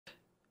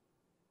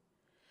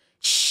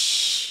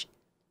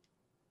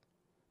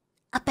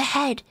Up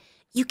ahead,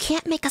 you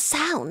can't make a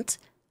sound.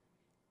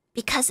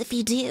 Because if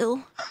you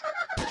do...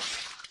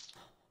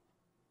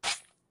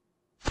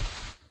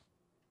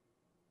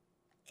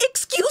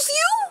 Excuse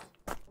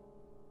you?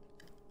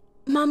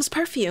 Mom's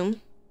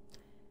perfume.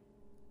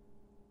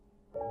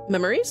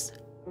 Memories?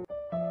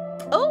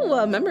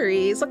 Oh,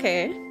 memories.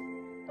 Okay.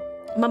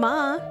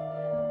 Mama.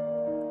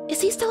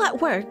 Is he still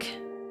at work?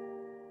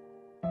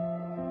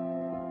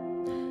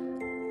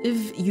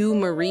 If you,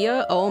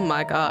 Maria? Oh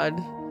my god.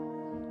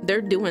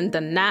 They're doing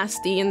the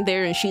nasty in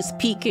there and she's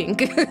peeking.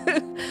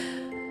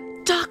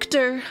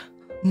 Doctor.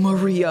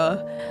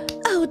 Maria.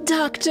 Oh,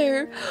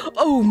 doctor.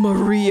 Oh,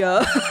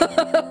 Maria.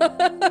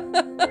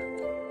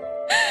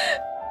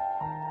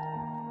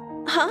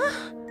 Huh?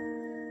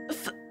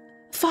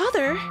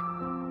 Father?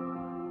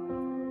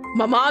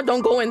 Mama,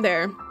 don't go in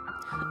there.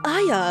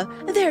 Aya,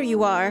 there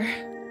you are.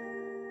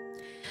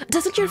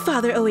 Doesn't your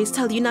father always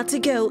tell you not to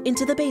go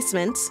into the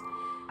basement?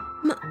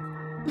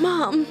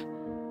 Mom.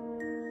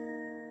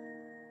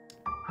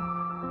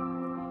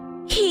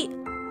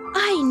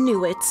 I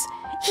knew it.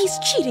 He's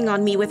cheating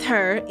on me with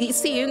her. You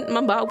see,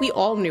 Mama, we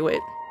all knew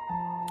it.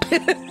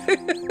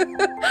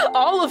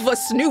 All of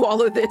us knew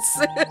all of this.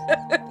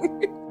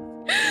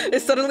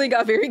 It suddenly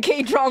got very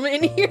K-drama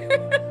in here.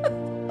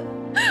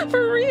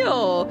 For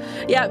real.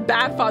 Yeah,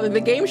 Bad Father.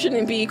 The game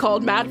shouldn't be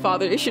called Mad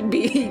Father. It should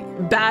be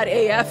Bad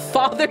AF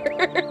Father.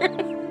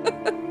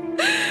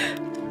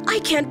 I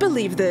can't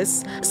believe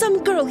this.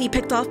 Some girl he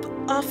picked off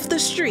the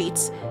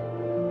street.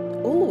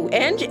 Ooh,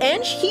 and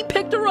he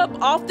picked her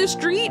up off the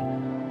street?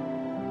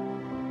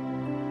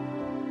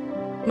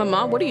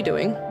 Mama, what are you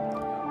doing?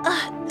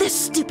 This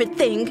stupid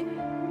thing.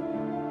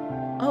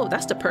 Oh,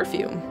 that's the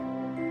perfume.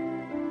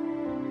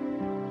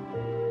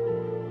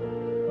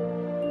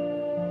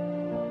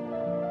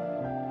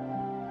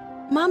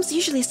 Mom's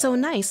usually so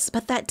nice,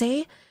 but that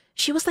day,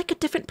 she was like a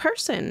different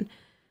person.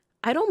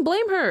 I don't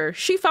blame her.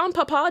 She found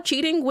Papa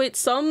cheating with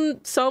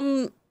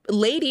some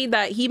lady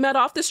that he met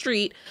off the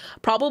street,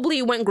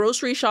 probably went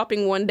grocery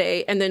shopping one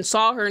day and then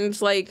saw her and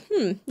was like,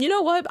 you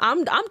know what?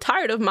 I'm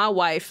tired of my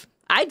wife.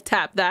 I'd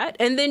tap that,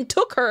 and then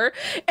took her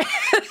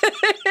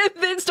and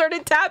then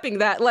started tapping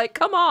that. Like,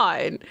 come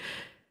on.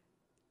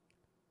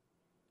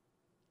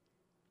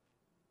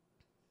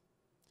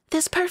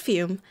 This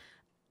perfume.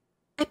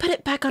 I put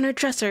it back on her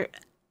dresser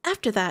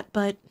after that,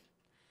 but...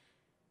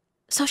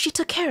 So she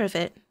took care of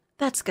it.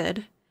 That's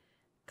good.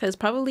 Because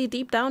probably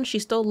deep down she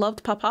still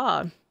loved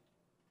Papa.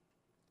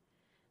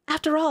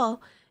 After all,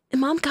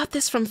 Mom got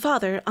this from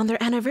Father on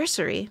their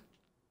anniversary.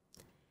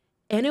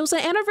 And it was an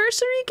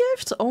anniversary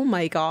gift? Oh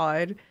my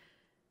god.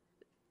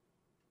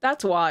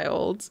 That's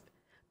wild.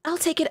 I'll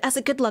take it as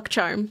a good luck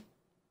charm.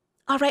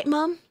 All right,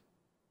 Mom?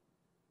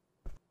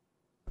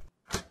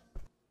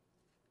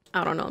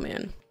 I don't know,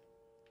 man.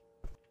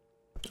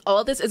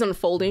 All this is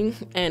unfolding,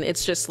 and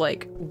it's just,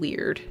 like,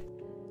 weird.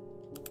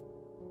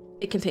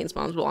 It contains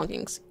Mom's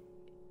belongings.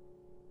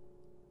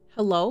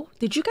 Hello?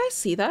 Did you guys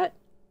see that?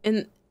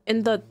 In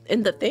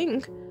the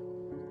thing?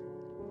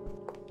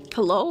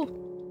 Hello?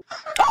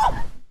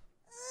 Oh!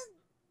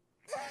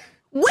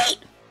 Wait!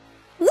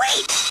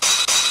 Wait!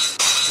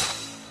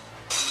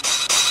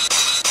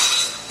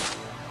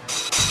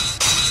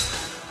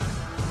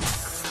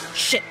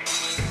 Shit.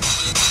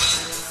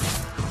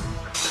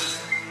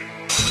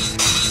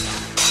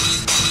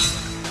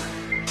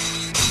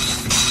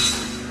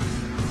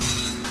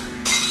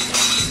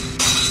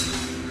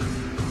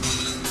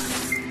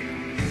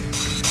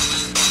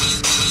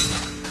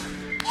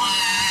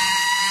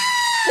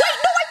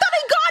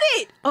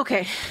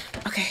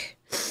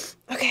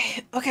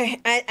 Okay.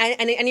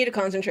 I need to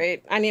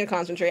concentrate.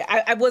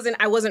 I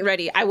wasn't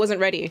ready. I wasn't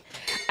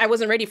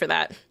ready for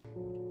that.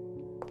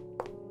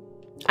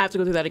 I have to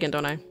go through that again,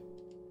 don't I?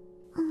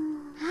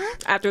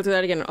 I have to go through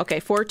that again. Okay,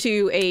 4,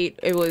 2, 8,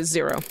 it was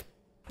 0.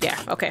 Yeah,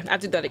 okay, I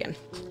have to do that again.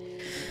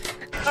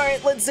 All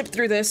right, let's zip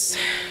through this.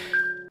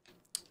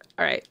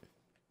 All right.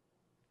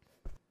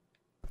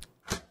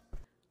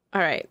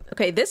 All right,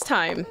 okay, this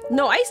time.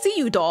 No, I see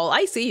you, doll,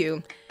 I see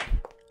you.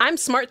 I'm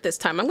smart this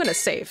time. I'm gonna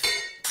save.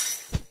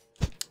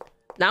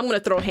 Now I'm gonna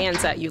throw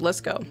hands at you.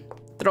 Let's go.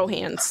 Throw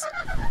hands.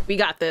 We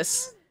got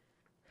this.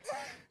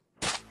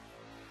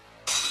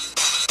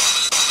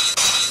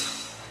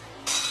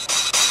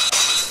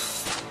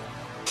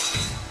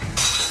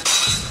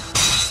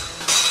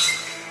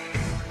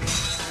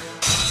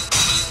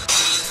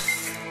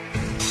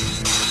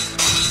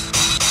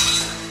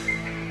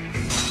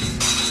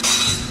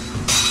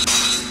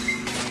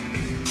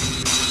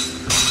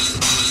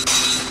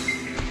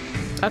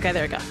 Okay,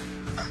 there we go.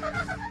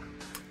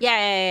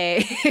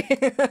 Yay!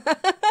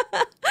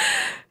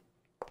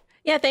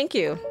 Yeah, thank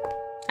you.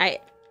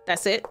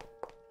 That's it?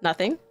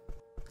 Nothing?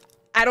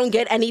 I don't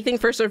get anything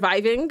for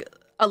surviving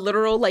a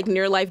literal, like,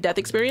 near-life death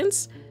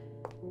experience?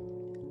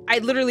 I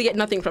literally get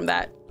nothing from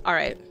that. All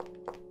right,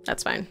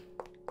 that's fine.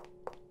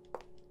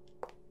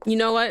 You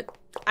know what?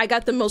 I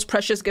got the most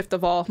precious gift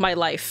of all, my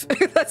life.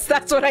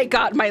 That's what I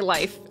got, my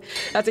life.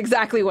 That's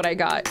exactly what I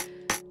got.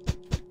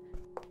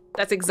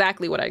 That's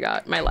exactly what I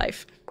got, my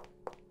life.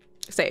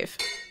 Save.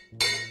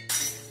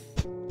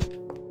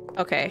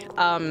 Okay,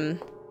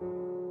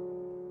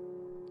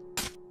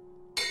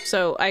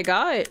 so I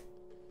got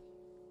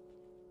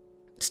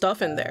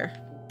stuff in there.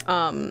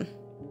 Oh,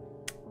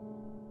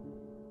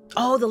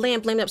 the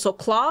lamp. So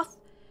cloth,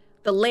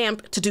 the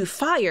lamp to do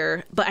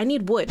fire, but I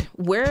need wood.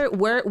 Where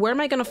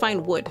am I gonna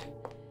find wood?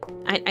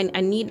 I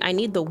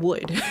need the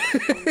wood.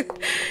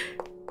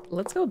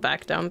 Let's go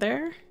back down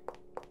there.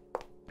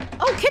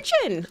 Oh,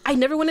 kitchen! I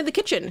never went in the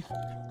kitchen.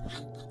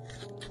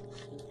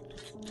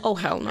 Oh,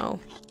 hell no.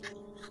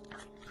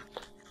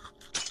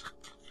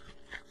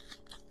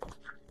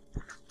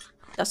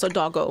 That's a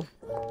doggo.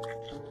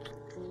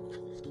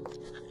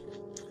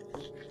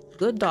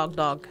 Good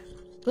dog.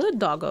 Good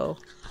doggo.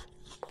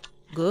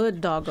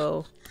 Good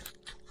doggo.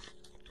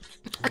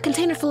 A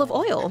container full of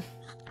oil.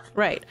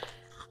 Right.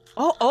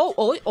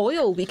 Oh,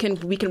 oil. We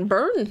can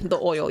burn the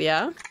oil,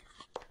 yeah?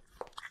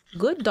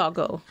 Good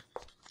doggo.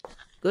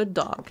 Good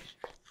dog.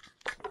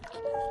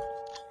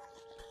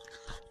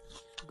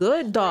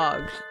 Good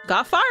dog.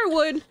 Got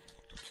firewood.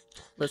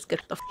 Let's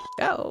get the f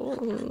out.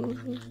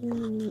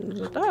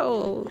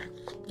 Oh,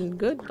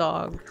 good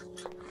dog.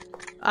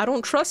 I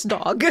don't trust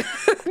dog. Good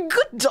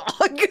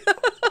dog.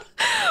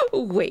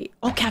 Wait.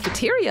 Oh,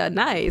 cafeteria.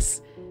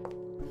 Nice.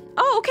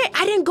 Oh, okay.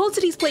 I didn't go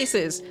to these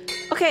places.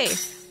 Okay.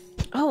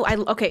 Oh,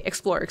 okay.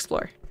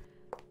 Explore.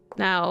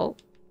 Now,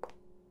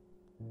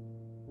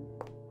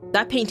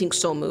 that painting's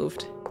so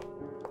moved.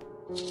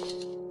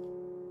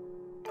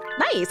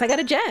 Nice. I got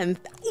a gem.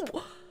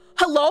 Ooh.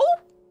 Hello?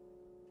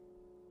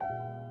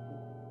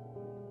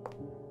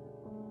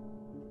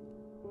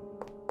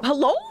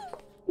 Hello?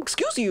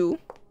 Excuse you.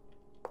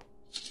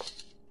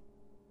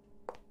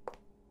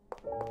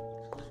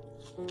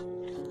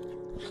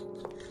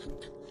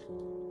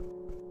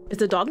 Is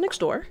the dog next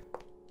door?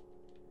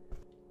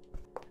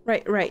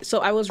 Right. So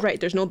I was right.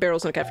 There's no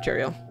barrels in the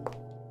cafeteria.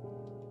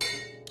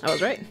 I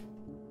was right.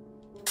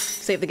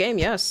 Save the game,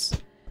 yes.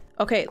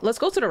 Okay, let's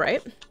go to the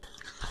right.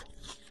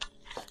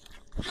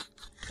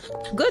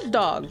 Good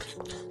dog.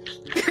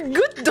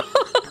 Good dog.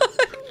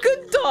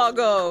 Good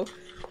doggo.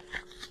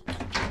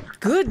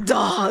 Good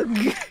dog.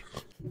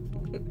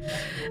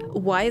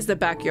 Why is the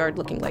backyard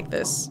looking like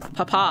this?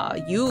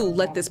 Papa, you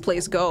let this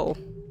place go.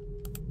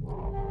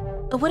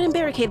 A wooden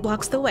barricade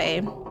blocks the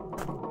way.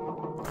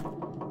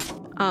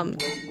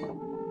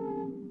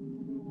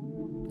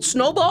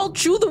 Snowball,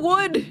 chew the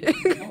wood.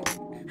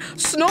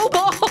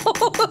 Snowball,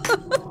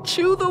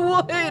 chew the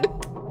wood.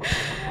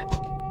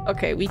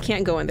 Okay, we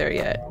can't go in there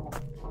yet.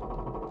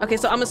 Okay,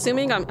 so I'm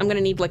assuming I'm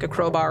gonna need like a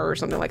crowbar or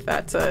something like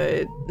that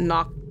to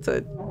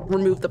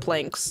remove the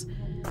planks.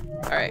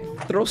 All right,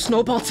 throw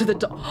Snowball to the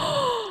dog.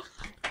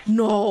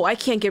 No, I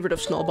can't get rid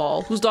of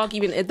Snowball. Whose dog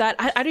even is that?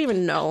 I don't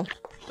even know,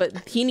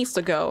 but he needs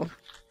to go.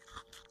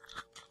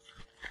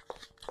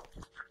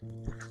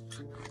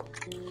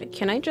 Wait,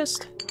 can I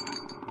just...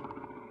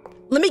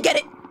 Let me get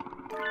it!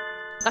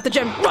 Got the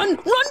gem. Run!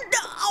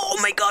 Oh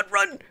my god,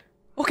 run!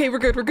 Okay, we're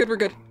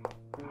good.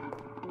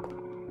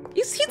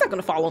 He's not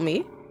gonna follow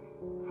me.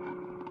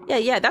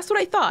 Yeah, that's what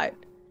I thought.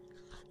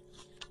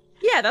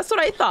 Yeah, that's what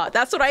I thought.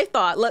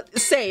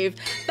 Let's save.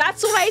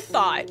 That's what I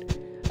thought.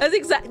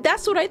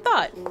 That's what I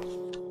thought.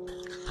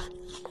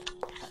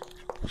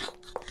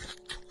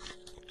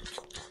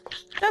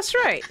 That's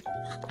right.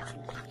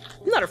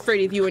 I'm not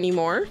afraid of you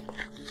anymore.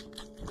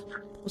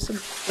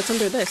 What's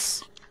under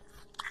this?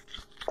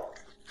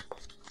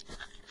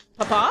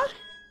 Papa?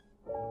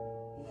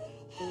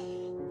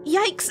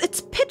 Yikes,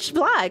 it's pitch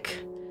black.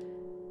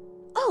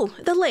 Oh,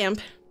 the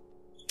lamp.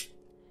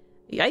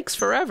 Yikes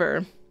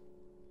forever.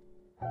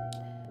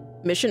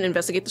 Mission,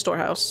 investigate the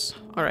storehouse.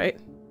 All right.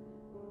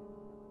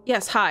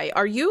 Yes, hi.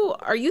 Are you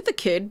the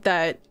kid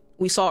that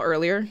we saw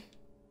earlier?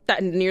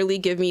 That nearly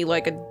gave me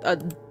like a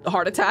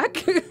heart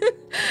attack?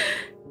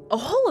 A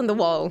hole in the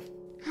wall.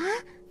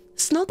 Huh?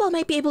 Snowball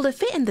might be able to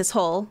fit in this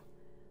hole.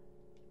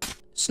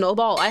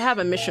 Snowball, I have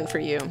a mission for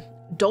you.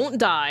 Don't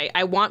die.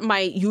 I want my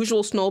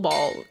usual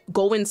Snowball.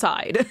 Go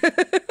inside.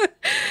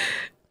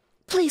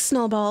 Please,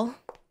 Snowball.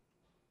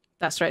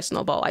 That's right,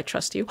 Snowball. I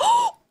trust you.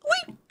 Oh,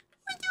 wait. I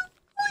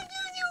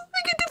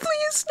get to play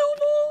as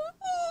Snowball.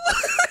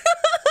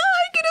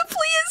 I get to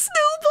play as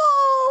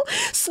Snowball.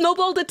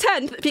 Snowball the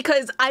 10th,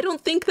 because I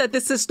don't think that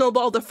this is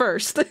Snowball the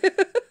 1st. Oh,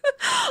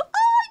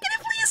 I get to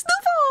play as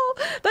Snowball.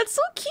 That's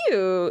so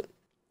cute.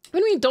 What do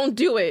you mean, don't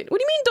do it? What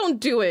do you mean, don't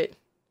do it?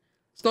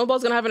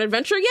 Snowball's gonna have an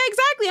adventure? Yeah,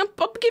 exactly. I'm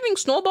giving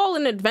Snowball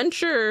an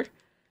adventure.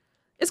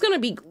 It's gonna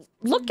be...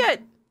 Look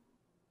at...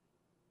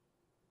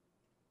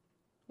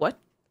 What?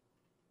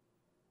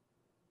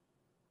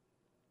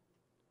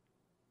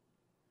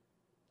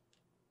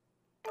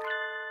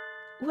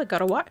 Oh, I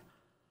got a what?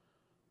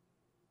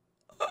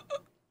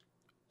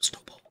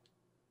 Snowball.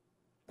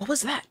 What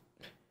was that?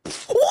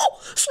 Whoa!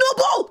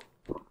 Snowball!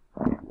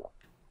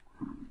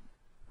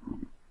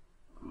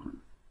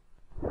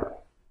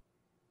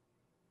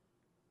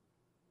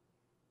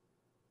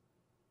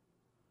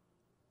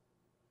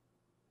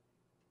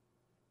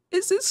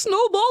 Is it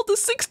Snowball the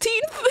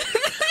 16th?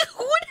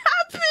 What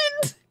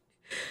happened?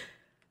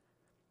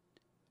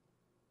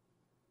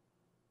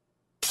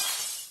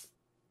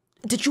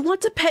 Did you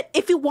want to pet?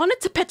 If you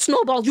wanted to pet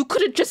Snowball, you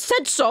could have just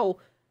said so.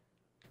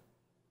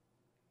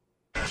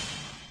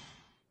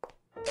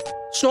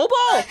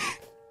 Snowball!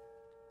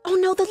 Oh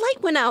no, the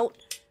light went out.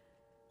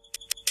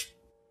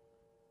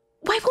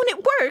 Why won't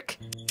it work?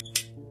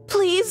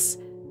 Please.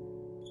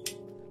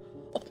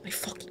 Oh my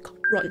fucking god.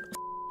 Run.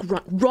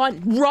 Run.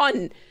 Run.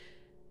 Run.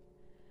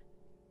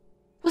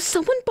 Was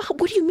someone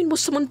what do you mean was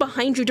someone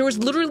behind you? There was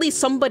literally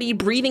somebody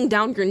breathing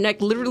down your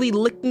neck, literally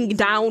licking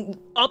down,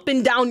 up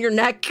and down your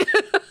neck.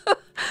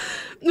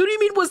 What do you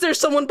mean was there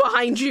someone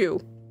behind you?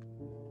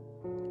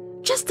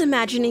 Just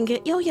imagining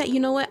it. Oh yeah, you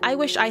know what? I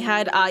wish I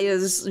had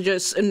Aya's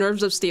just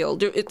nerves of steel.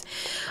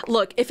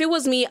 Look, if it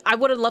was me, I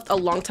would have left a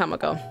long time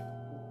ago.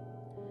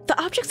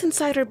 The objects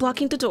inside are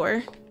blocking the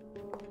door.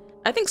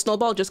 I think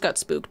Snowball just got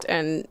spooked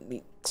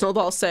and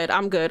Snowball said,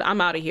 I'm good,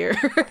 I'm out of here.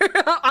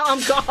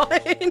 I'm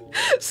gone.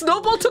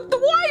 Snowball took the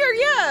wire,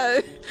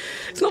 yeah.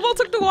 Snowball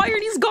took the wire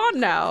and he's gone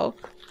now.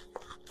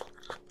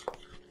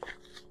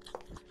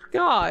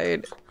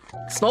 God.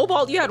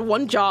 Snowball, you had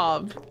one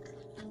job.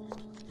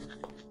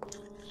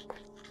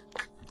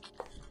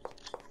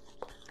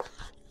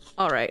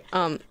 All right,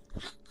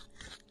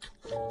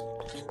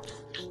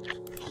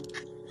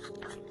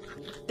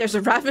 there's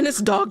a ravenous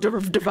dog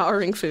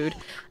devouring food.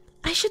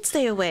 I should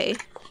stay away.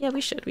 Yeah,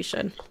 we should.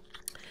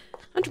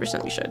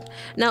 100% we should.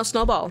 Now,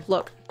 Snowball,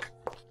 look.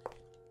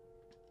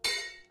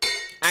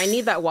 I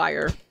need that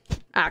wire,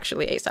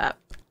 actually, ASAP.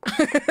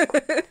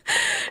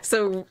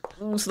 So,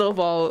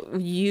 Snowball,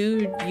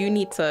 you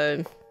need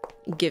to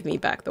give me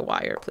back the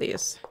wire,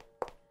 please.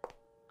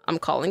 I'm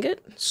calling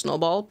it.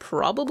 Snowball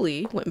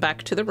probably went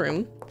back to the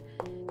room.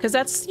 Because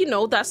that's, you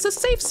know, that's the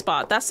safe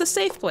spot. That's the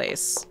safe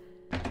place.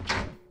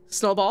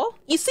 Snowball,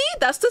 you see?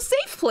 That's the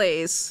safe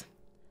place.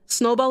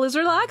 Snowball is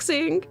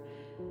relaxing.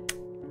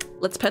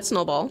 Let's pet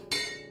Snowball.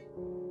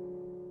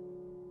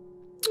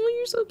 Oh,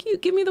 you're so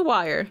cute. Give me the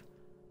wire.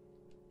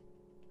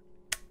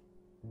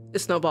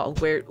 Snowball,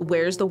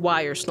 where's the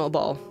wire,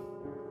 Snowball?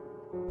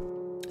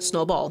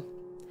 Snowball.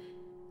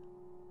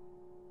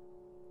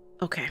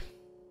 Okay.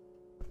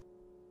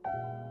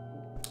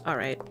 All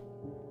right.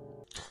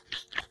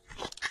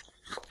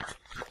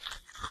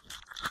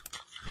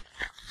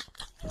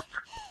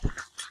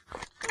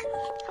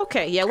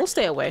 Okay, yeah, we'll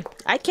stay away.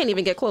 I can't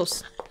even get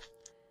close.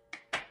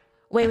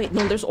 Wait,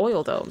 no, there's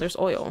oil though. There's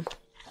oil.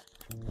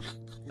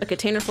 A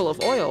container full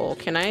of oil.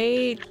 Can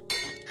I...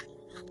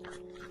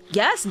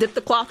 Yes, dip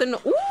the cloth in...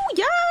 Ooh,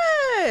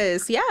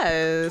 yes!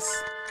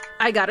 Yes!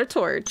 I got a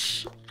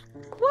torch.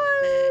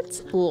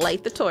 What?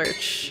 Light the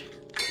torch.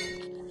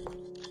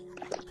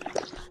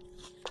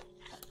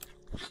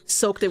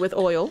 Soaked it with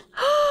oil.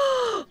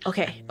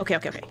 Okay.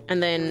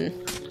 And then...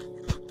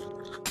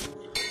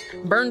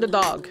 Burn the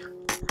dog.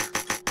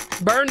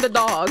 Burn the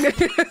dog.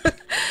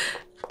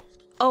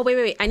 Oh,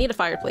 wait. I need a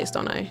fireplace,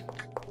 don't I?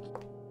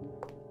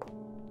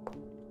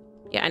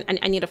 Yeah,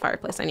 I need a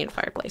fireplace.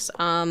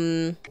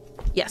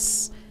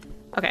 Yes.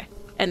 Okay.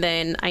 And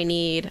then I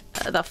need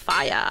the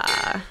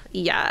fire.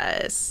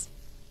 Yes.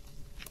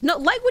 No,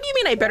 like, what do you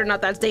mean I better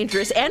not? That's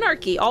dangerous.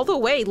 Anarchy all the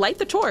way. Light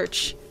the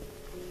torch.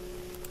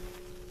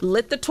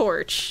 Lit the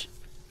torch.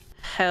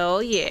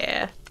 Hell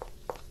yeah.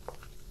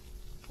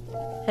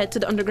 Head to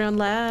the underground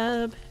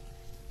lab.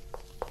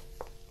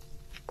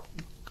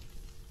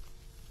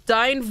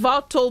 Dine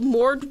Vatal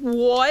Mord.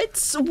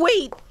 What?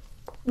 Wait.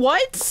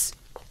 What?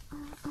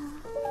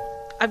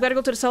 I've got to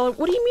go to the cellar.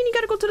 What do you mean you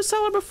got to go to the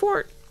cellar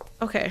before?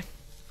 Okay.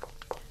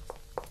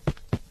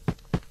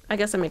 I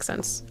guess that makes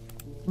sense.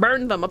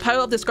 Burn them. A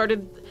pile of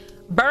discarded...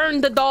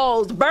 Burn the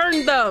dolls.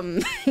 Burn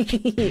them.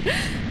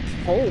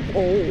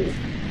 Oh.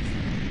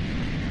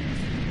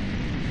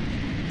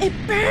 It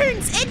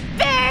burns. It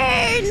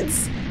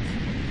burns.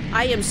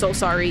 I am so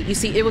sorry. You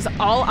see, it was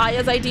all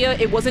Aya's idea.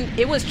 It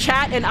was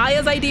chat and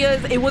Aya's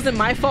ideas. It wasn't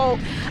my fault.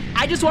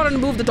 I just wanted to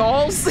move the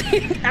dolls.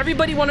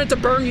 Everybody wanted to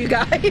burn you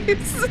guys.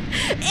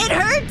 It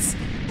hurts.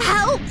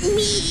 Help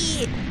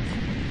me.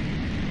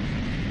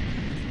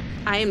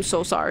 I am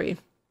so sorry.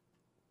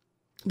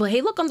 But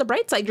hey, look, on the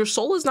bright side, your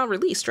soul is not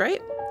released,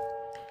 right?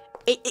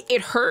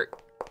 It hurt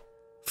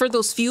for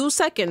those few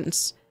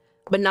seconds,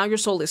 but now your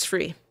soul is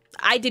free.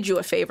 I did you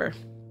a favor.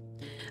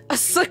 A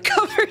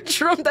soot-covered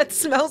drum that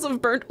smells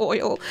of burnt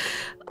oil.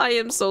 I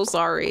am so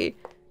sorry.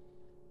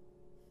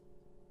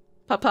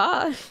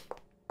 Papa.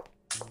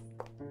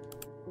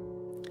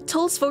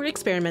 Tools for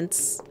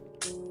experiments.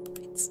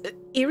 It's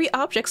eerie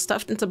objects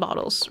stuffed into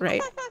bottles,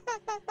 right?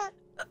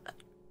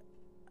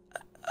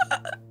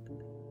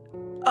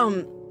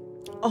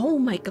 Oh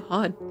my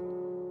god.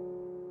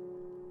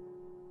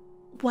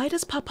 Why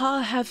does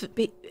Papa have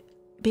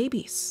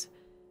babies?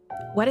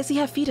 Why does he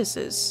have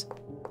fetuses?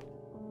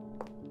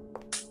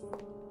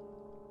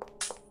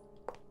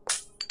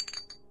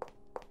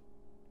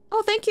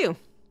 Oh, thank you.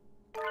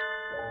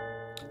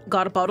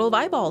 Got a bottle of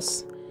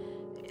eyeballs.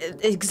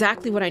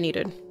 Exactly what I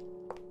needed.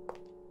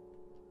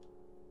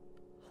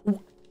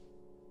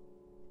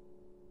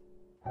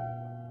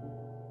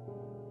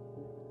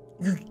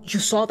 You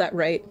saw that,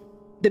 right?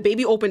 The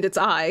baby opened its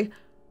eye.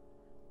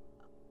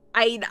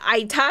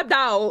 I tabbed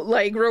out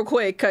like real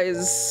quick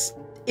because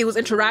it was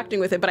interacting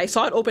with it, but I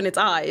saw it open its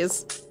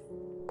eyes.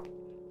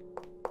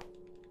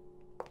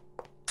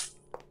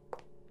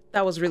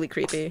 That was really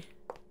creepy.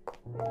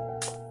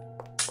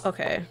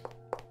 Okay.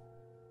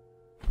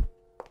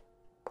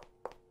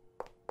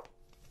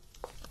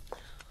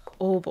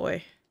 Oh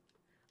boy.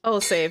 Oh,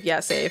 save.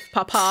 Yeah, save.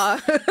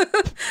 Papa.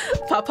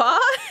 Papa?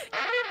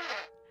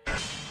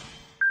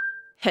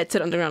 Head to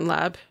the underground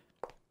lab.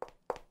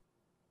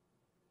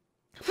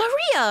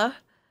 Maria!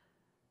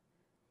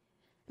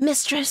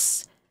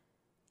 Mistress,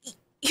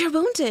 you're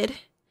wounded.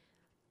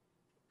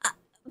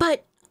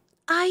 But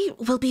I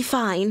will be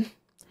fine.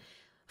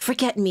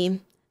 Forget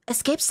me.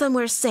 Escape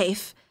somewhere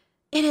safe.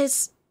 It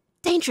is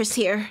dangerous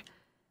here.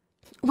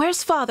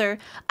 Where's father?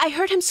 I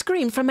heard him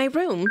scream from my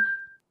room.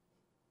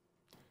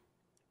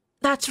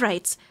 That's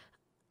right.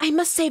 I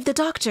must save the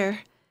doctor.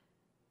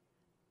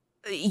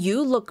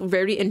 You look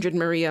very injured,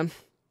 Maria.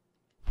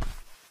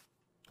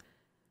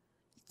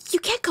 You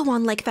can't go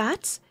on like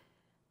that.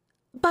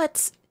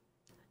 But,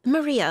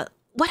 Maria,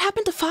 what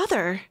happened to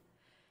father?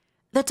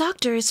 The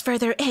doctor is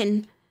further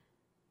in.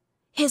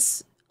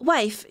 His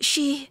wife,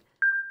 she...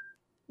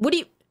 What do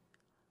you...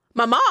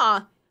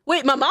 Mama!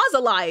 Wait, Mama's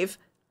alive!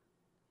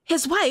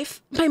 His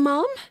wife? My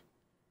mom?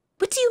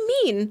 What do you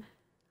mean?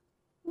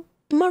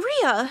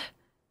 Maria!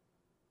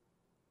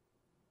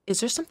 Is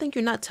there something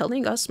you're not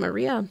telling us,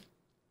 Maria?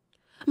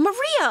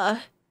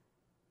 Maria!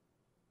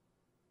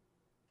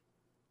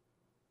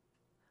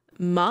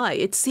 My,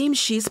 it seems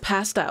she's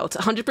passed out.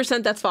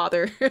 100% that's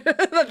father.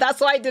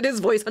 That's why I did his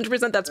voice.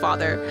 100% that's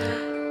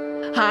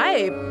father.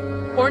 Hi.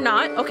 Or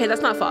not. Okay,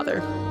 that's not father.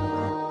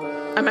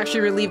 I'm actually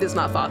relieved it's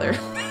not father.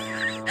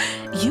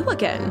 You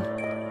again.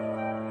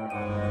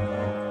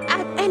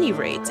 At any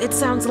rate, it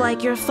sounds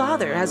like your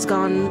father has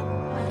gone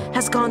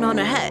on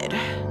ahead.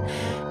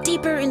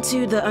 Deeper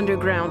into the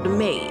underground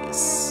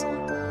maze.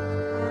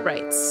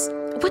 Right.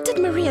 What did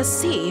Maria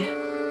see?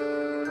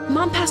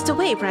 Mom passed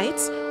away, right?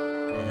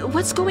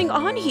 What's going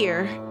on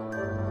here?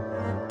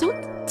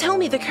 Don't tell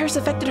me the curse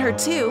affected her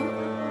too.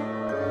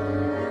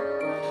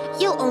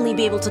 You'll only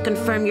be able to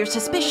confirm your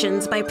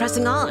suspicions by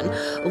pressing on,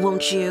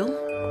 won't you?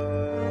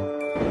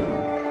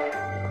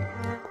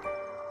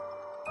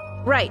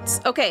 Right.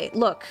 Okay,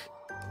 look.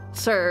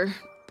 Sir.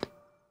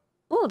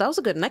 Oh, that was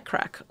a good neck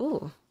crack.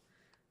 Oh.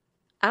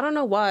 I don't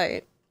know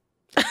why.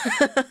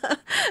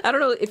 I don't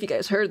know if you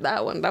guys heard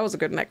that one. That was a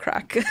good neck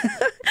crack.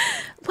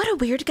 What a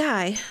weird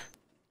guy.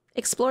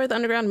 Explore the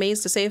underground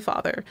maze to save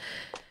father.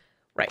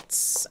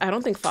 Right. I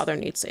don't think father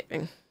needs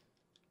saving.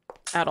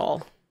 At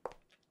all.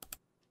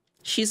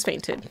 She's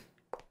fainted.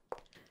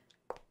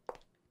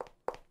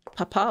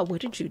 Papa,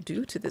 what did you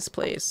do to this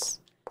place?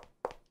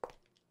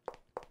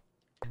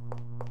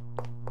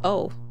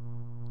 Oh.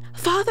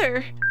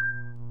 Father!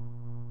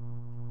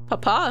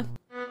 Papa?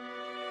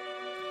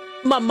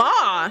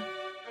 Mama!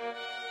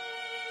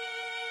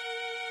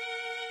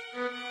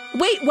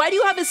 Wait, why do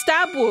you have a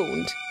stab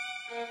wound?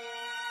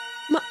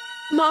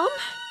 Mom?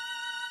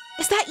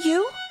 Is that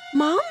you?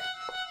 Mom?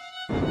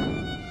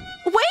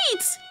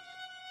 Wait!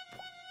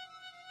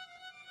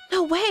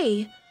 No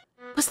way.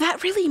 Was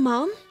that really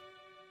Mom?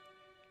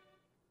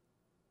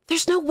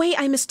 There's no way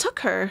I mistook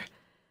her.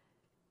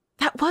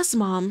 That was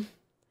Mom.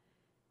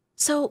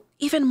 So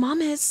even Mom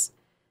is...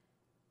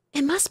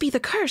 It must be the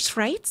curse,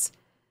 right?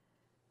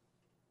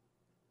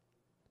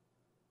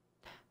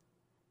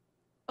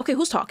 Okay,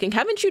 who's talking?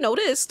 Haven't you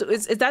noticed?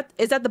 Is that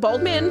the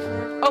bald man?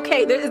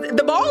 Okay,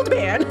 the bald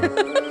man.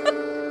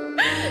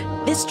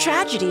 This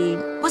tragedy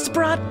was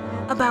brought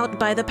about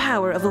by the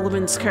power of a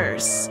woman's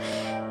curse.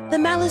 The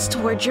malice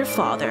towards your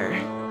father.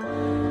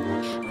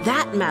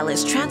 That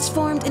malice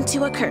transformed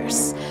into a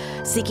curse,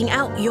 seeking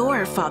out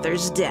your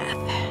father's death.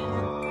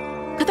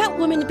 Could that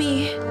woman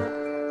be...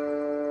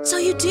 So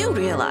you do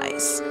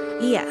realize,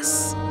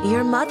 yes,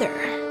 your mother.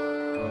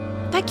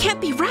 That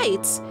can't be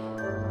right.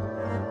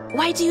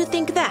 Why do you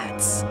think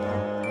that?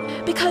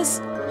 Because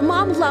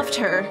Mom loved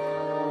her.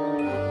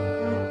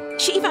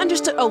 She even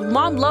understood... Oh,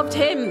 Mom loved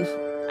him.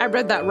 I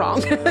read that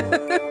wrong.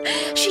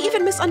 She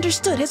even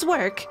misunderstood his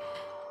work.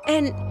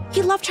 And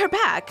he loved her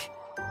back.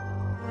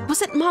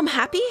 Wasn't Mom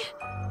happy?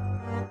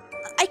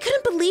 I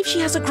couldn't believe she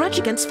has a grudge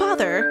against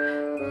father.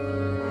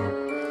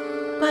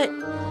 But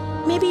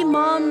maybe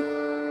Mom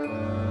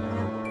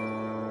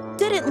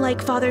didn't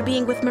like father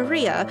being with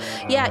Maria.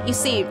 Yeah, you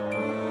see...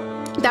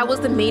 That was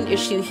the main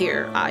issue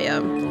here.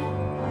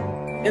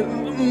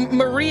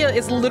 Maria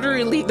is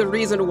literally the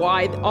reason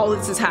why all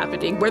this is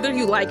happening, whether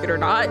you like it or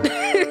not.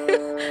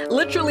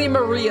 Literally,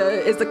 Maria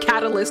is the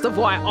catalyst of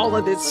why all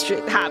of this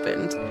shit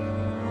happened.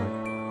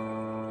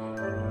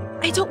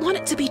 I don't want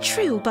it to be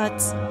true, but...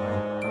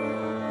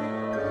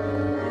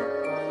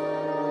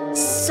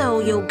 So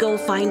you'll go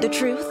find the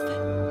truth?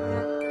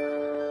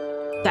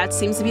 That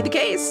seems to be the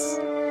case.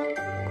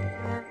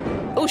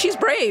 Oh, she's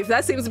brave.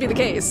 That seems to be the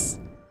case.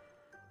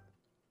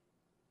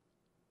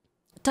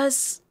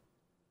 Does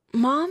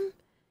Mom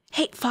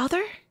hate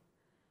father?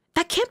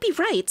 That can't be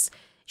right.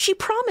 She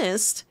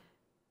promised.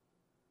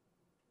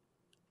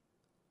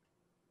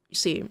 You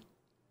see,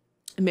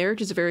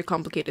 Marriage is a very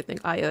complicated thing,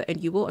 Aya,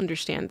 and you will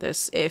understand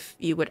this if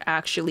you would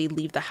actually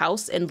leave the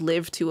house and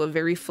live to a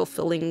very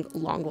fulfilling,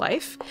 long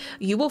life.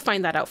 You will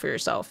find that out for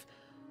yourself.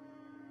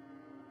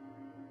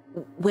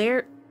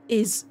 Where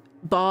is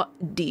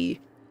body?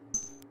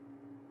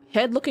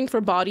 Head looking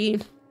for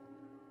body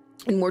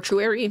in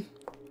mortuary?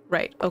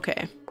 Right,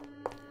 okay.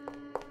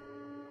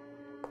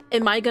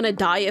 Am I gonna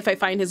die if I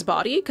find his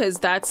body? Because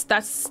that's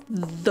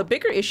the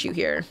bigger issue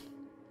here.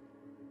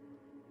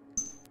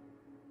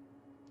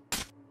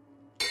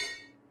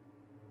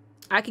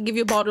 I could give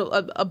you a bottle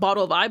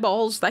of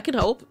eyeballs. That can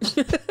help.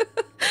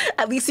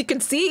 At least you can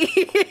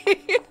see.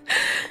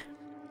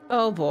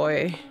 Oh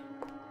boy.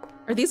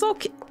 Are these all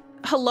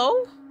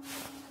hello?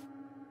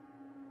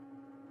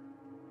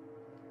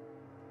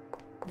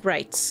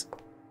 Right.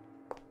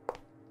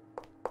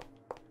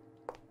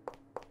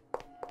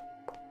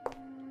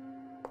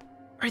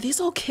 Are these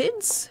all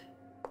kids?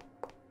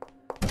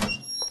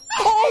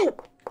 Oh!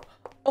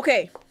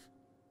 Okay.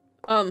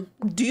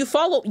 Do you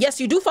follow? Yes,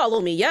 you do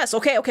follow me. Yes.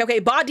 Okay, okay, okay.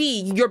 Body,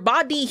 your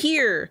body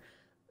here.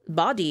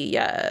 Body,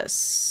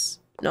 yes.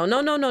 No, no,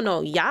 no, no,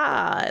 no.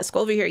 Yes. Go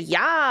over here.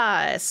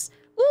 Yes.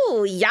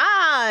 Ooh,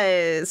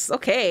 yes.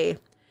 Okay.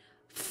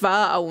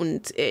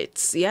 Found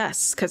it.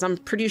 Yes, because I'm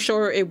pretty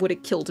sure it would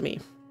have killed me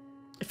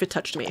if it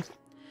touched me.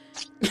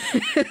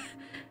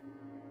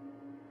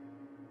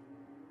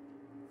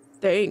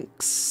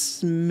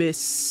 Thanks,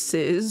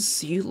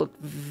 Mrs. You look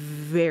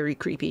very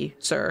creepy,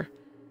 sir.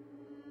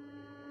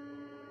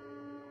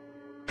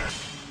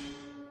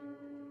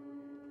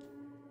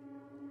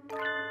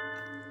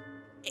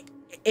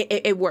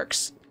 It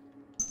works.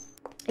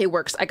 It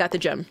works. I got the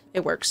gem.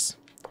 It works.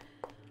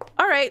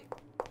 All right.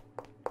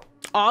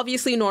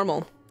 Obviously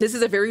normal. This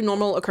is a very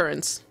normal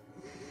occurrence.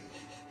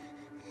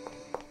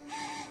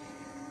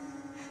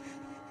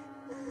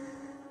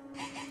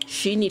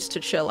 She needs to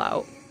chill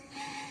out.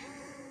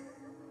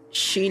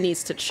 She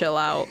needs to chill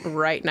out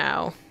right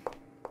now.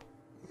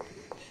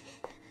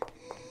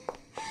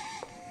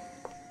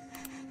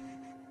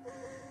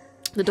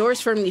 The door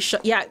is firmly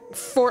shut. Yeah,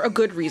 for a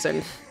good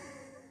reason.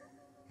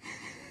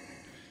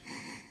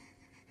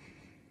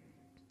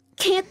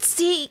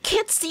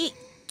 Can't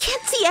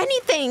see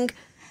anything.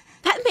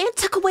 That man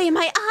took away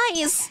my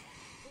eyes.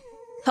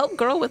 Help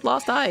girl with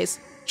lost eyes.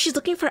 She's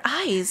looking for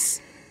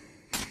eyes.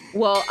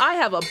 Well, I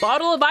have a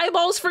bottle of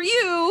eyeballs for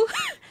you.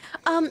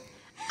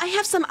 I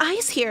have some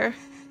eyes here.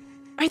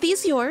 Are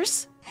these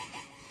yours?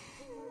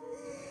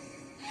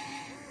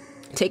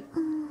 Take.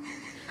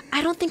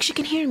 I don't think she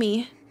can hear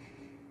me.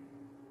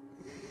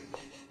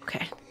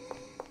 Okay.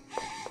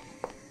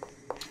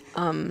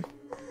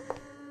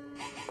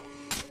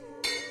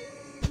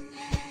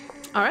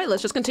 All right,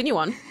 let's just continue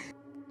on.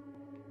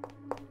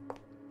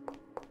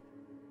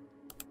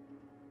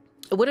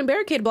 A wooden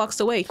barricade blocks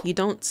the way. You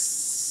don't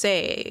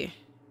say.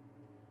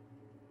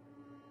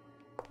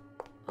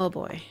 Oh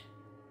boy.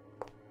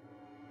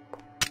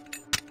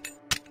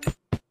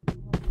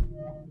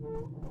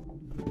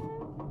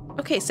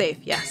 Okay, safe.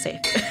 Yeah,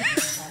 safe.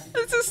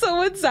 This is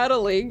so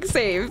unsettling.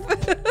 Safe.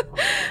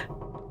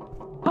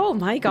 Oh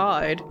my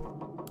god.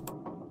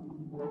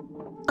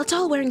 A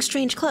doll wearing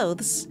strange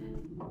clothes.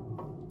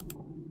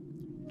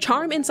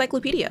 Charm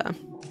encyclopedia.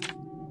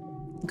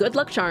 Good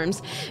luck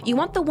charms. You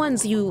want the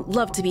ones you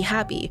love to be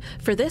happy.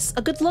 For this,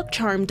 a good luck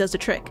charm does the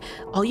trick.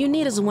 All you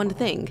need is one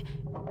thing.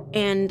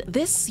 And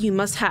this you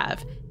must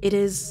have. It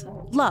is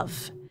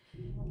love.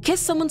 Kiss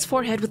someone's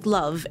forehead with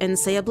love and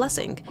say a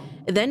blessing.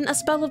 Then a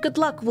spell of good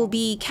luck will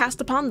be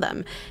cast upon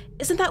them.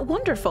 Isn't that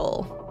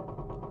wonderful?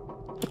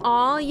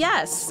 Aw,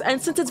 yes.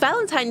 And since it's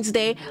Valentine's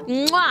Day,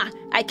 mwah,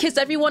 I kiss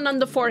everyone on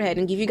the forehead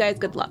and give you guys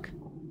good luck.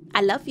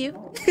 I love you.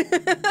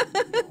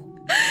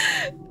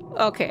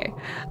 Okay.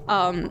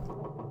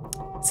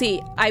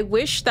 See, I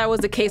wish that was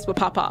the case with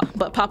Papa,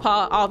 but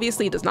Papa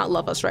obviously does not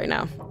love us right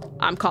now.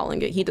 I'm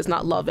calling it. He does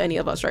not love any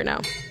of us right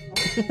now.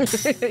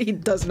 He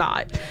does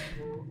not.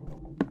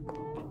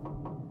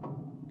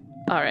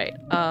 All right.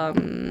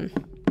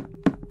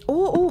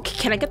 Oh,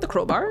 can I get the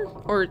crowbar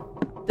or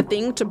the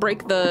thing to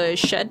break the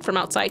shed from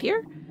outside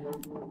here?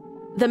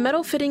 The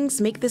metal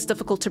fittings make this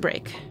difficult to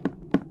break.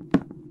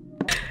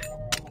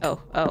 Oh,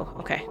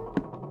 okay.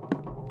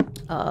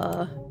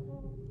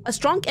 A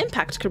strong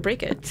impact could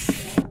break it.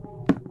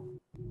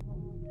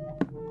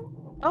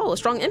 Oh, a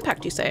strong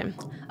impact, you say?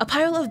 A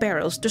pile of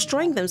barrels.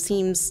 Destroying them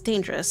seems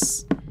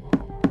dangerous.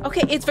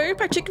 Okay, it's very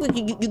particular.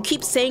 You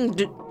keep saying,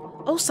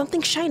 oh,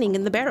 something shining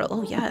in the barrel.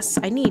 Oh, yes.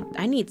 I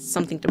need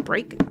something to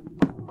break.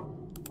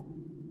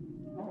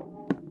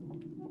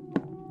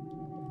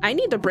 I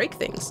need to break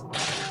things.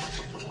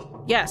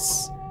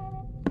 Yes.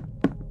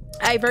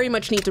 I very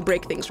much need to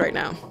break things right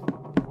now.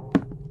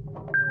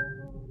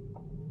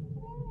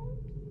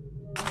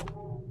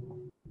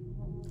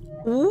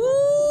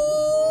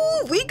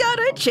 Ooh, we got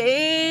a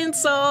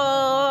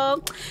chainsaw.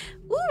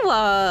 Ooh,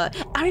 I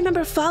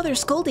remember father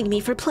scolding me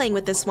for playing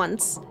with this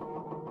once.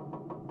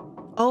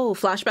 Oh,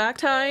 flashback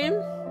time?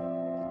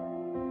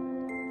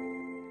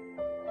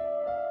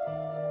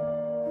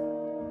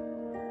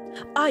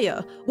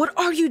 Aya, what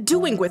are you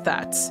doing with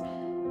that?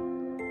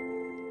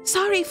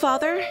 Sorry,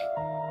 Father.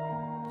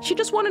 She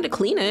just wanted to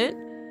clean it.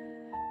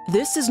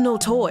 This is no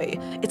toy.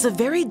 It's a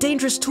very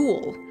dangerous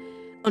tool.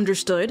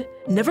 Understood?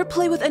 Never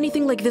play with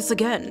anything like this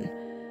again.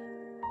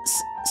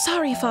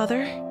 Sorry,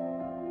 Father.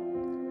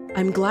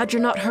 I'm glad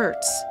you're not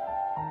hurt.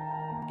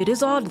 It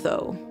is odd,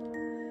 though.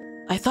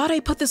 I thought I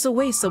put this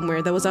away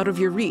somewhere that was out of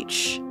your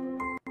reach.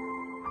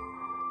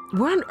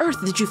 Where on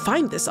earth did you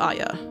find this,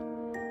 Aya?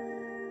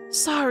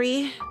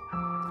 Sorry.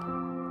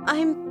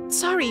 I'm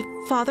sorry,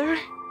 Father.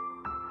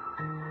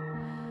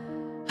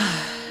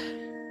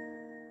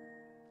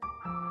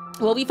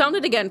 Well, we found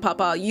it again,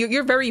 Papa.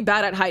 You're very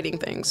bad at hiding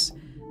things,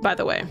 by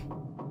the way.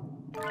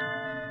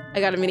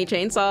 I got a mini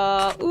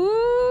chainsaw.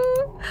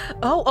 Ooh.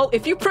 Oh,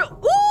 if you ooh, we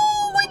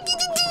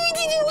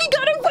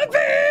got a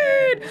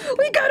weapon!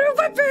 We got a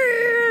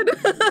weapon!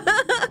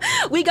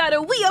 We got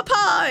a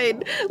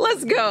weapon!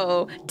 Let's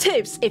go.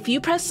 Tips: if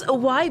you press a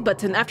Y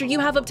button after you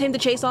have obtained the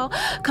chainsaw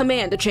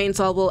command, the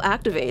chainsaw will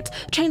activate.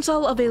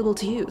 Chainsaw available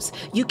to use.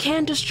 You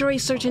can destroy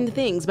certain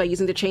things by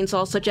using the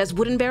chainsaw, such as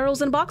wooden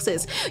barrels and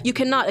boxes. You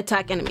cannot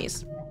attack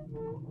enemies.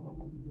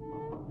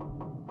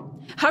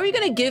 How are you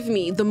gonna give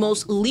me the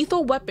most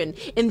lethal weapon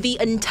in the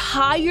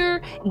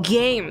entire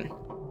game?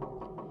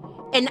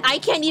 And I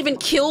can't even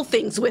kill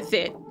things with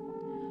it.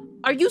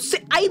 Are you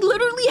I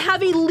literally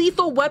have a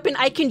lethal weapon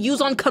I can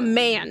use on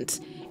command,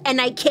 and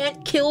I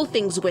can't kill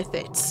things with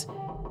it.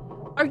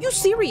 Are you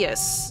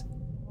serious?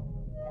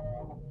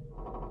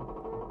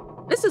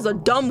 This is a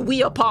dumb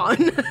weapon.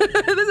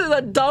 This is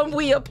a dumb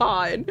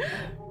weapon.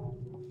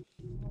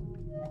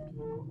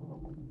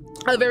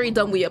 A very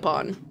dumb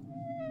weapon.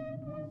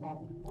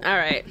 All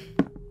right.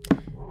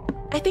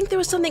 I think there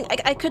was something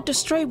I could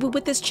destroy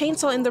with this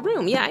chainsaw in the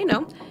room. Yeah, I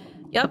know.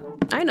 Yep,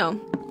 I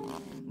know.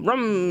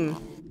 Rum,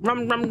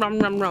 rum, rum, rum,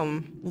 rum,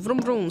 rum.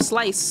 Vroom, vroom,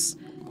 slice,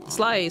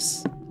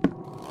 slice.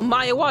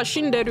 Omae wa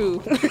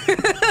shinderu.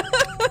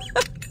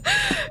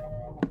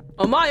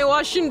 Omae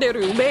wa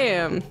shinderu.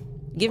 Bam.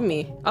 Give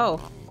me. Oh.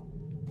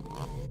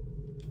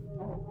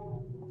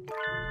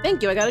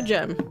 Thank you, I got a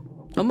gem.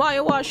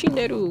 Omae wa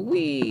shinderu.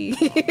 Wee.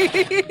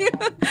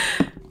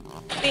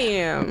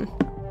 Bam.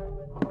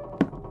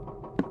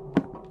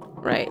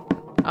 Right.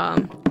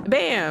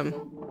 Bam.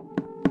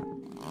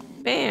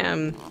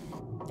 Bam.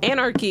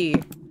 Anarchy.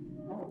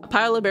 A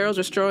pile of barrels,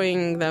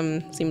 destroying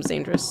them seems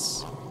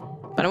dangerous.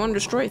 But I want to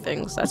destroy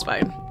things. That's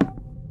fine.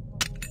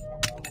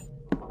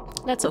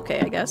 That's okay,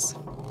 I guess.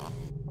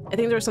 I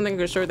think there was something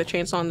to destroy the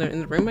chainsaw in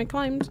the room I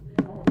climbed.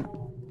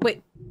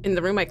 Wait, in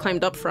the room I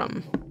climbed up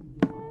from.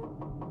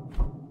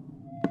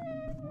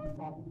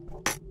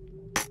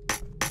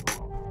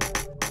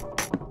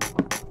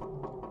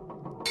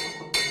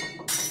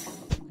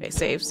 Okay,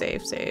 save,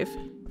 save, save.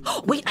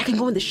 Oh, wait, I can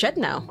go in the shed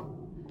now.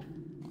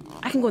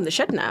 I can go in the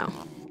shed now.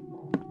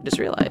 I just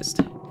realized.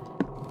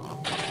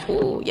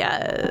 Oh,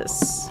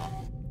 yes.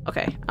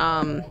 Okay,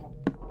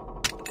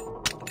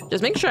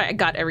 just make sure I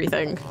got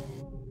everything.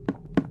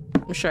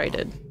 I'm sure I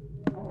did.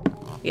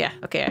 Yeah,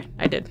 okay,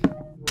 I did.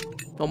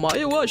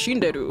 Omae wa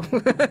shinderu.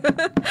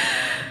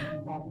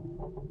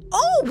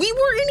 Oh, we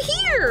were in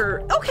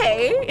here!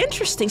 Okay,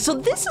 interesting. So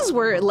this is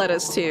where it led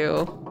us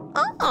to.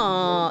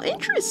 Oh,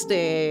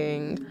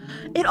 interesting.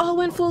 It all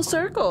went full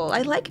circle.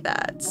 I like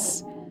that.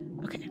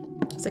 Okay,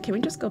 so can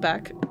we just go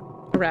back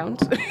around?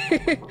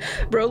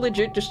 Bro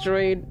legit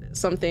destroyed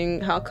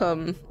something. How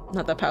come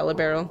not that pile of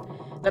barrel?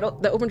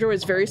 That open drawer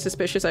is very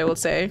suspicious, I will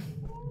say.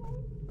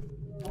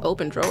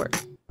 Open drawer.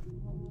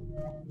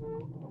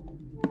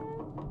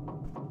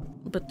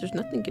 But there's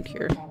nothing in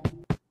here.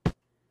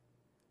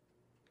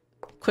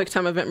 Quick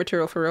time event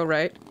material for real,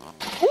 right?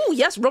 Oh,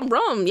 yes, rum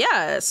rum,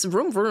 yes,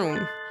 vroom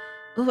vroom.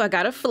 Oh, I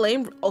got a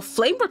flame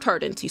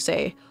retardant, you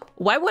say?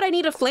 Why would I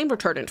need a flame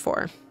retardant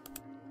for?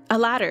 A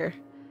ladder.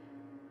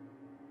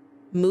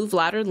 Move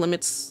ladder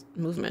limits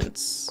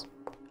movements.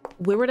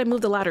 Where would I move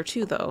the ladder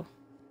to, though?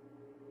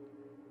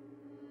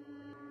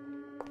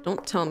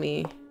 Don't tell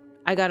me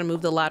I gotta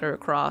move the ladder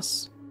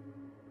across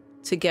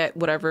to get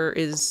whatever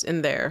is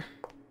in there.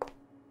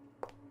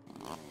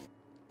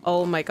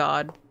 Oh my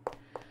god.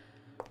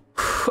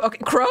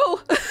 Okay,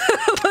 crow!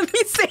 Let me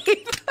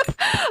save.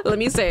 Let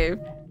me save.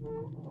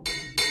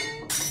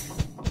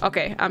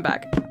 Okay, I'm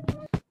back.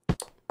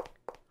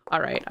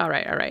 Alright,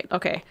 alright, alright.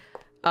 Okay.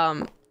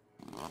 The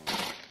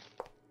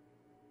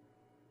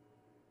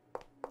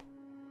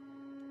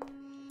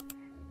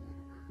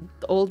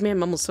old man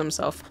mumbles to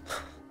himself.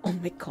 Oh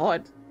my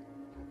god.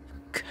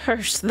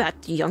 Curse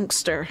that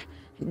youngster,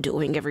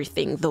 doing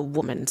everything the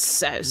woman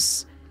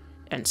says,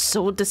 and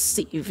so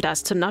deceived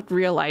as to not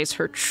realize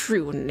her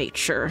true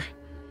nature.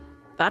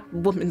 That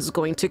woman's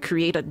going to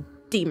create a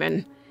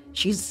demon.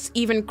 She's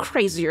even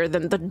crazier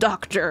than the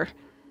doctor.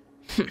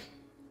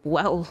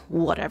 Well,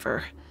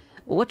 whatever.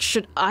 What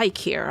should I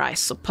care, I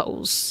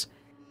suppose?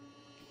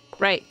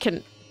 Right,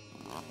 can...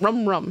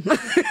 Rum rum.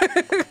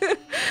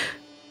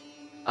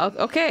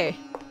 Okay.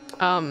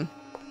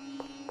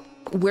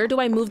 Where do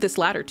I move this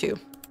ladder to?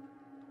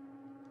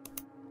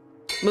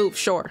 Move,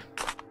 sure.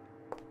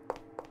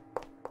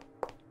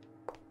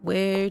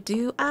 Where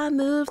do I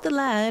move the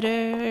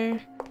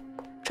ladder?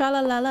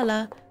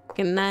 Tra-la-la-la-la.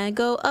 Can I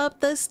go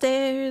up the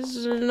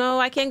stairs? No,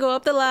 I can't go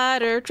up the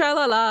ladder.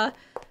 Tra-la-la.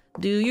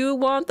 Do you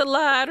want the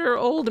ladder,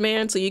 old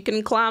man, so you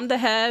can climb to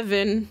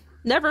heaven?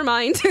 Never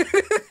mind.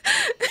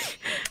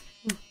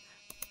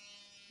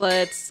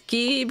 Let's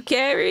keep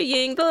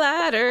carrying the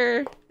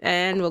ladder,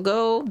 and we'll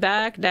go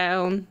back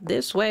down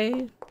this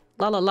way.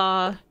 La la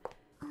la.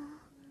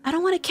 I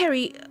don't want to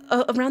carry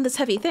around this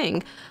heavy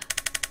thing.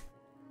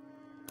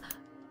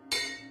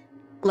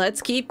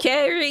 Let's keep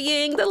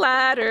carrying the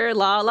ladder.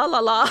 La la la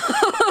la.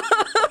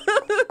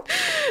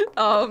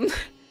 Oh,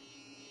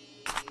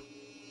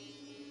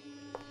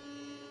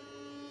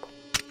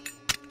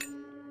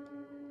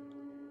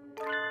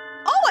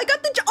 I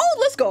got the. Oh,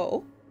 let's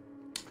go.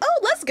 Oh,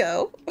 let's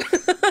go.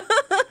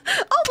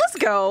 Oh, let's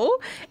go.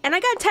 And I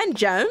got 10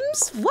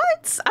 gems?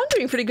 What? I'm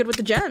doing pretty good with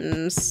the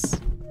gems.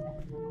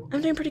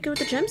 I'm doing pretty good with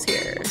the gems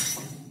here.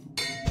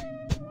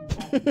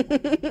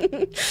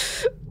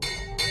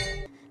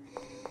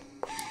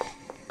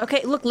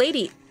 Okay, look,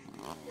 lady.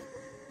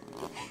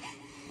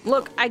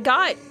 Look, I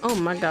got... Oh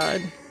my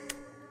god.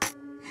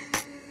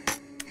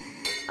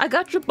 I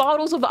got your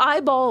bottles of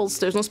eyeballs.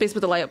 There's no space to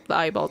put the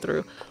eyeball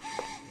through.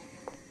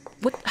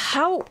 What?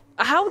 How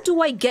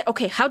do I get...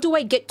 Okay, how do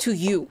I get to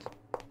you?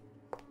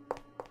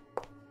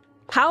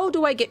 How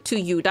do I get to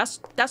you? That's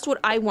what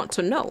I want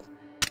to know.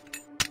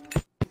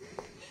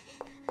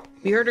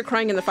 We heard her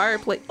crying in the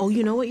fireplace. Oh,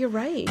 you know what? You're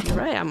right. You're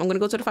right. I'm gonna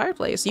go to the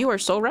fireplace. You are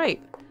so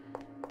right.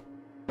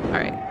 All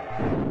right.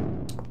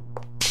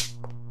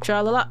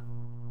 Tra-la-la.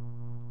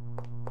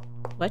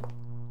 What?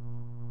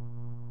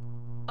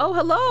 Oh,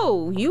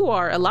 hello. You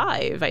are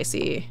alive, I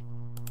see.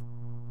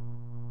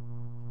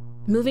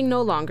 Moving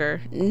no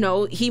longer.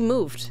 No, he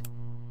moved.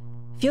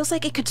 Feels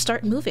like it could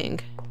start moving.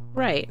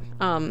 Right.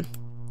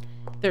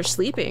 They're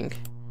sleeping.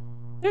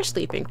 They're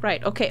sleeping.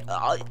 Right. Okay.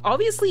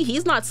 Obviously,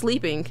 he's not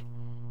sleeping.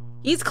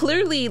 He's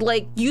clearly,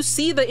 like, you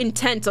see the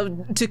intent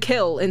to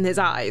kill in his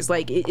eyes.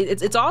 Like,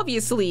 it's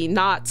obviously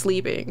not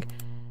sleeping.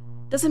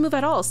 Doesn't move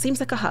at all. Seems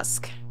like a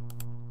husk.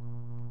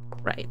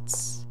 Right.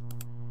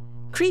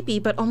 Creepy,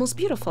 but almost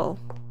beautiful.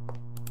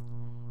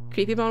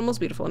 Creepy, but almost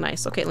beautiful.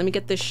 Nice. Okay, let me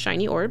get this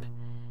shiny orb.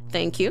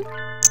 Thank you.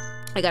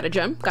 I got a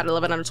gem. Got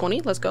 11 out of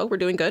 20. Let's go. We're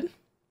doing good.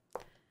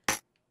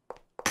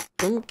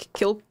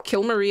 Kill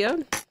Maria.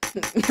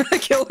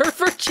 Kill her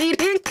for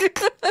cheating.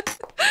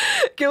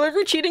 Kill her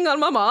for cheating on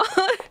Mama.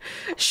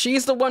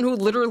 She's the one who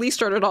literally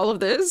started all of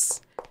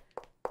this.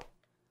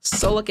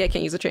 So lucky I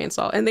can't use a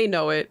chainsaw, and they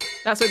know it.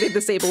 That's why they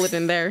disable it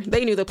in there.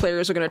 They knew the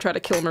players were gonna try to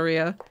kill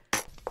Maria.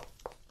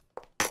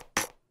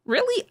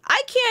 Really?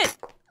 I can't...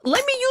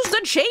 Let me use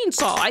the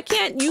chainsaw. I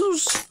can't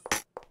use...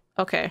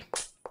 Okay.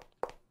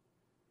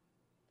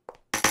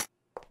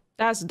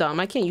 That's dumb.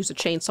 I can't use a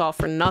chainsaw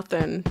for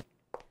nothing.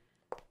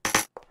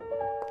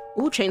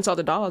 Ooh, chainsaw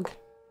the dog.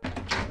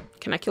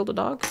 Can I kill the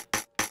dog?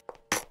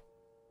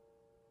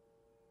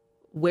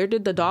 Where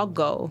did the dog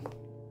go?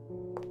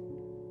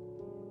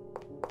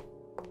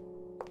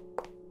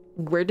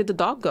 Where did the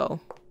dog go?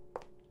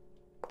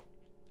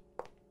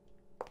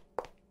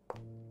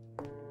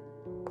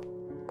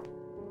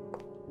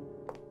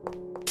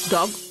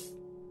 Dog?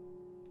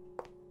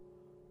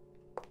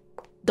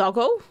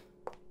 Doggo?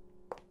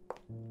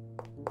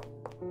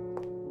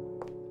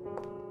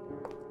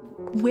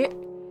 Where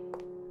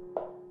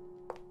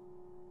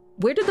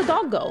did the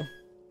dog go?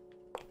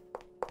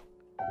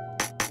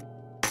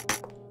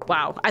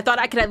 Wow, I thought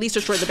I could at least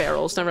destroy the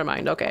barrels. Never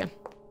mind, okay.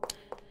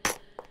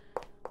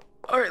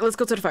 Alright, let's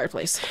go to the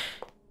fireplace.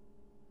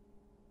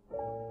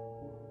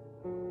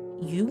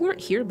 You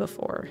weren't here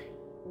before.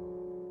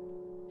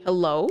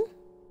 Hello?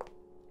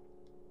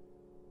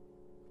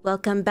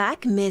 Welcome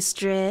back,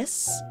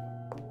 mistress.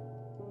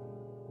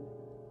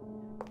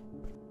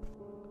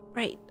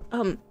 Right,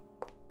 hello?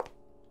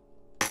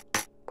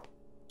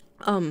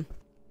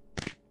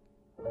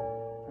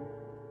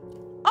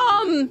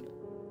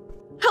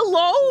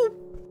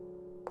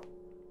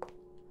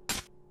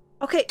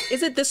 Okay,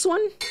 is it this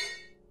one?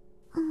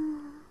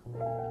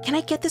 Can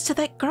I get this to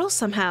that girl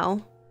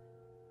somehow?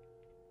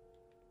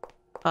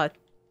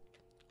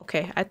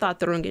 Okay, I thought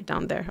throwing it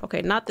down there.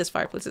 Okay, not this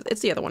fireplace,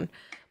 it's the other one.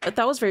 But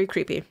that was very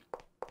creepy.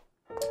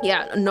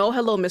 Yeah, no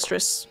hello,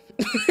 mistress.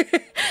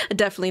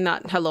 Definitely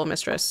not hello,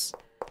 mistress.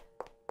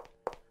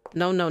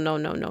 No, no, no,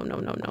 no, no, no,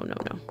 no, no, no,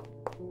 no.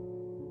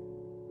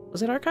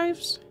 Was it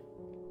archives?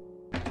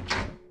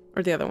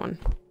 Or the other one?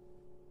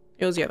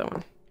 It was the other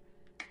one.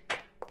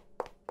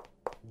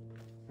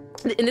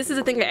 And this is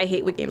the thing that I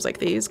hate with games like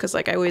these, because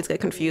like I always get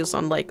confused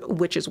on like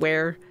which is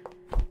where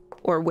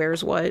or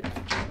where's what.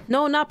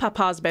 No, not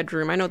Papa's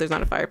bedroom. I know there's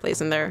not a fireplace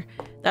in there.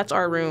 That's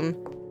our room.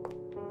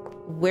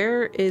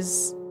 Where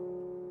is...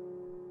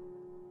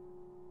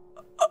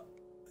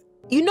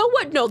 You know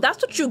what? No,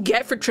 that's what you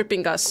get for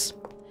tripping us.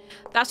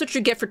 That's what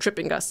you get for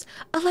tripping us.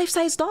 A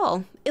life-size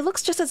doll. It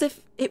looks just as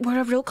if it were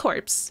a real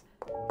corpse.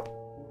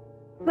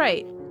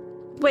 Right.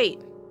 Wait.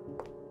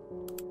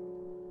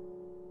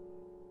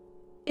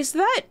 Is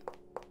that...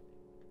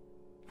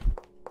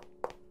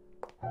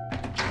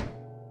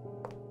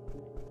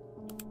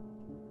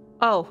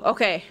 Oh,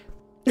 okay.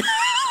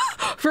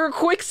 For a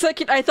quick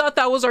second, I thought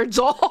that was our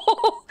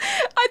doll.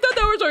 I thought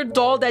that was our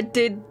doll that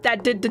did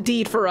the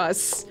deed for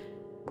us.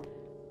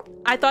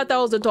 I thought that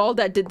was a doll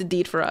that did the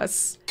deed for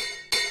us.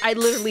 I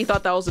literally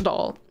thought that was a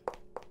doll.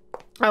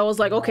 I was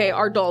like, okay,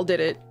 our doll did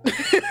it.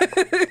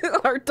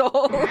 Our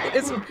doll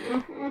is...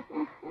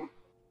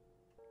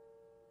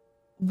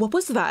 What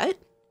was that?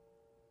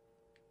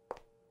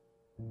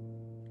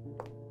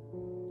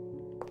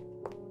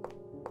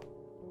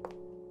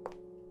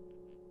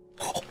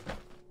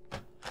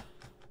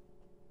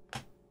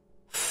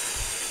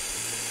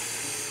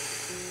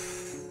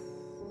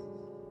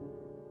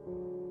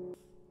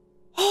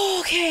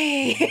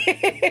 Okay.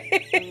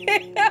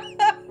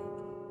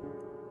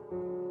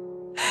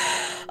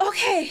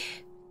 Okay.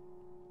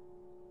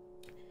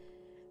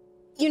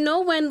 You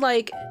know when,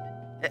 like,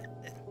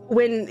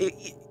 when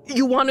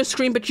you want to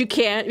scream but you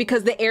can't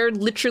because the air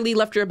literally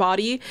left your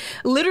body?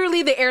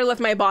 Literally the air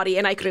left my body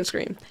and I couldn't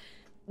scream.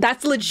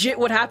 That's legit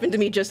what happened to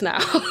me just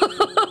now.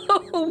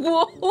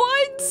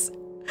 What?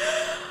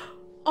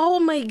 Oh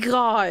my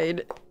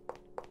god.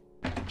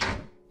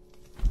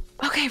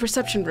 Okay,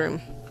 reception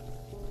room.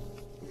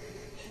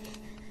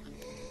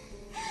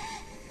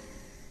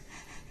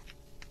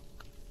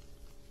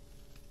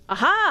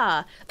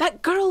 Aha!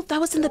 That girl that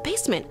was in the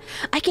basement.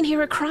 I can hear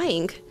her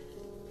crying.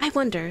 I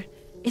wonder,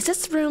 is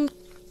this room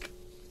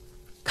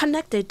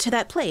connected to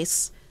that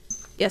place?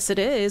 Yes, it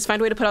is.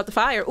 Find a way to put out the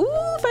fire.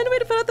 Ooh, find a way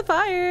to put out the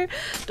fire.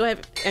 Do I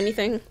have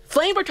anything?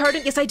 Flame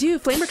retardant. Yes, I do.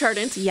 Flame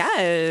retardant.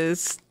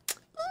 Yes.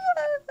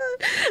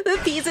 The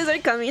pieces are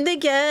coming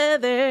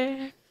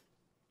together.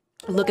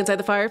 Look inside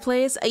the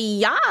fireplace.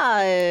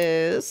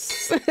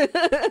 Yes.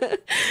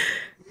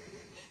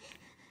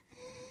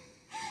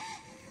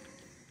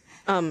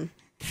 You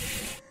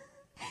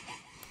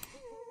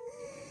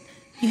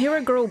hear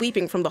a girl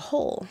weeping from the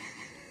hole.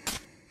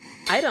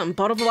 Item,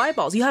 bottle of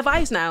eyeballs. You have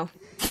eyes now.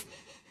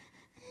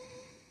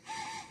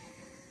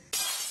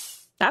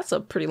 That's a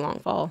pretty long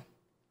fall.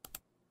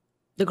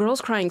 The girl's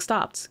crying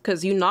stopped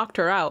because you knocked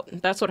her out.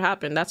 That's what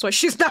happened. That's why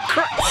she's not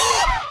crying.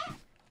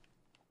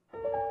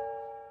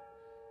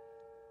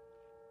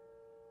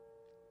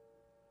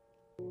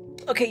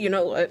 Okay, you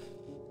know what?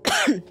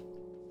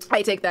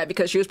 I take that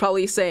because she was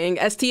probably saying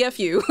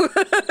STFU.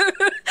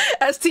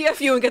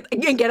 STFU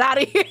and get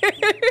out of here.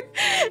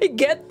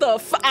 Get the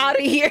f out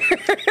of here.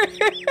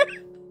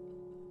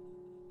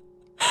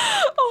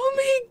 Oh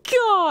my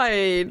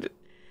god.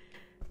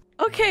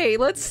 Okay,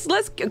 let's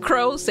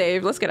Crow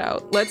save. Let's get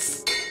out.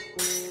 Let's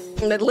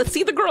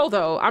see the girl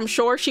though. I'm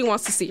sure she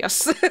wants to see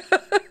us. Okay,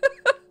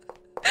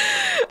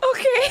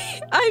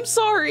 I'm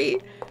sorry.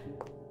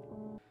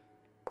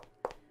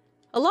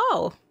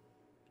 Hello.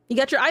 You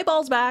got your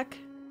eyeballs back.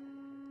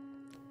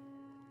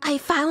 I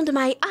found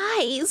my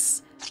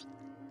eyes.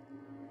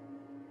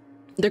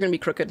 They're gonna be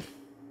crooked.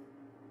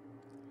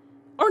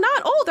 Or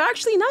not. Oh, they're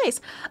actually nice.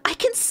 I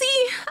can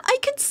see. I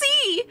can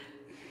see.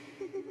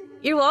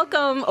 You're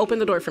welcome. Open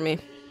the door for me.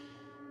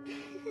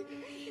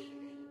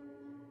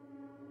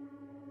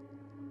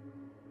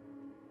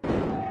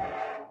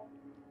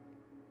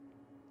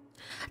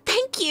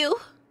 Thank you.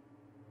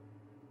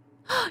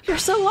 You're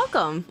so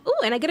welcome.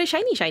 Ooh, and I get a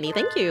shiny.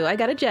 Thank you. I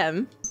got a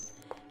gem.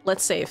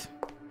 Let's save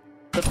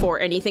before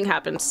anything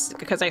happens,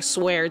 because I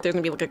swear there's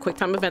gonna be like a quick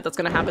time event that's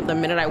gonna happen the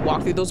minute I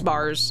walk through those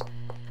bars.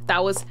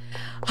 That was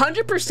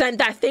 100%.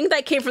 That thing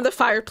that came from the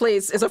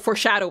fireplace is a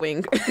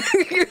foreshadowing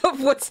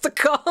of what's to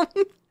come.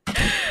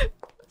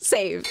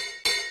 Save.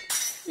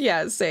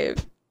 Yeah,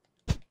 save.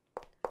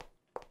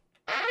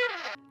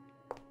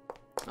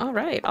 All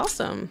right,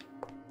 awesome.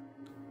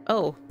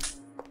 Oh.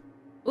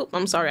 Oop,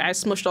 I'm sorry. I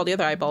smushed all the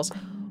other eyeballs.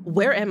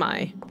 Where am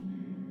I?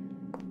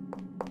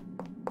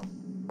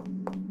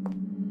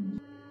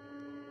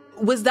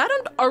 Was that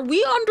are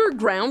we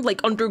underground?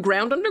 Like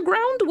underground?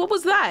 What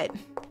was that?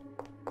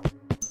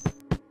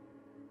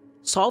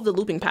 Solve the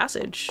looping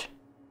passage.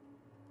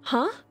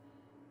 Huh?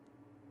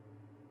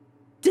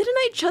 Didn't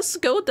I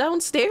just go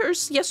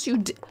downstairs? Yes, you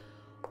did.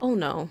 Oh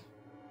no.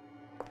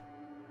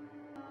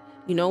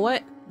 You know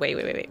what?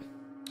 Wait.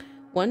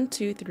 1,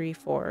 2, 3,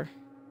 4.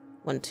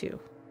 1, 2.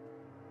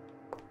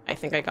 I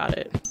think I got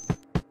it.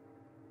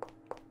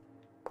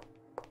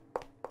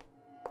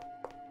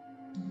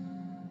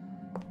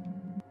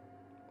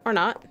 Or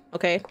not.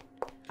 Okay.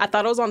 I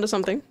thought I was onto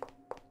something.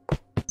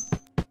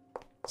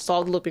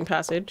 Solve the looping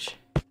passage.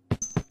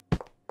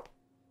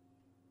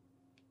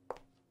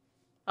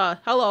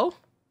 Hello?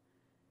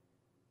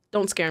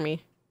 Don't scare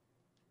me.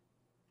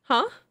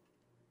 Huh?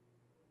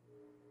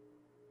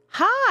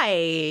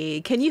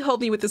 Hi! Can you help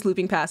me with this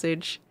looping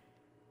passage?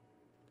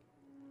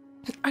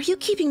 Are you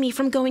keeping me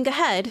from going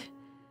ahead?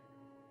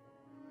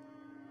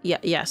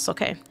 Yes,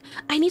 okay.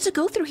 I need to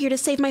go through here to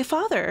save my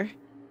father.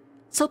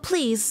 So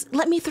please,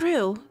 let me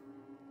through.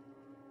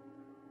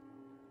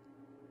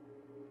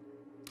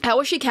 How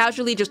is she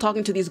casually just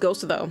talking to these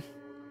ghosts, though?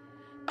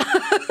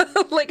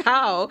 Like,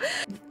 how?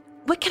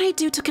 What can I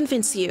do to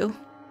convince you?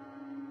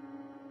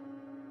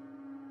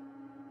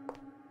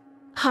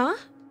 Huh?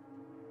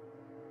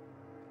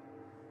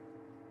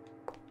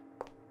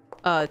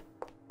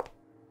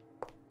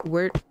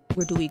 Where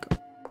do we go?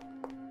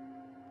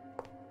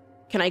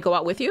 Can I go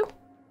out with you?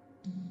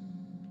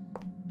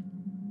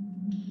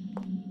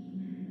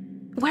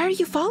 Why are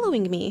you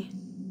following me?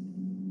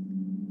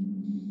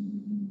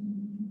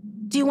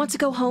 Do you want to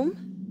go home?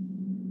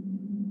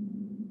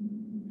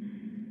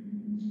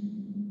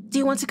 Do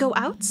you want to go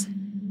out?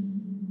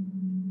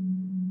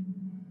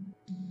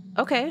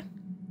 Okay.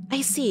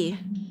 I see.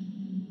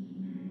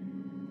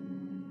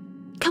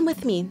 Come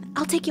with me.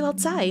 I'll take you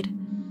outside.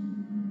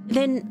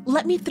 Then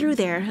let me through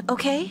there,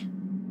 okay?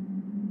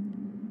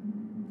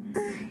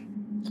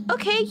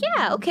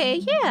 Okay,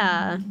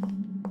 yeah.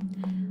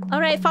 All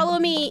right, follow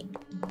me.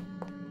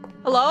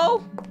 Hello?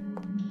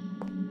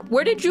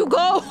 Where did you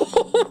go?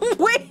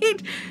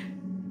 Wait.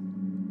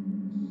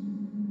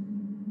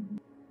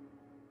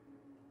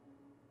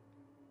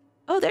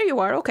 Oh, there you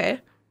are.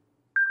 Okay.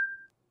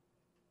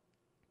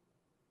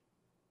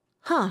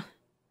 Huh.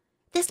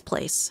 This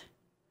place.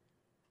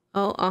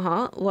 Oh,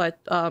 uh-huh. What,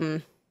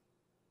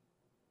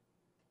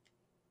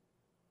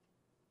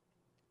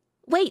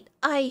 Wait,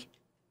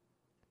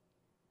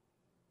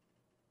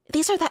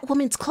 These are that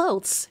woman's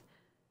clothes.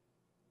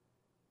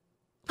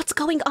 What's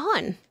going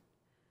on?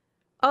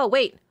 Oh,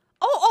 wait.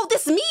 Oh,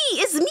 this me!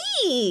 It's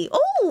me!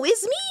 Oh,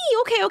 it's me!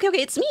 Okay,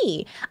 it's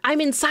me. I'm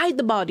inside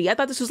the body. I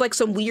thought this was like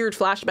some weird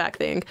flashback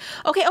thing.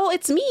 Okay, oh,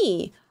 it's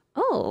me.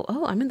 Oh,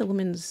 I'm in the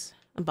woman's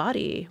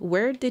body.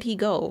 Where did he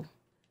go?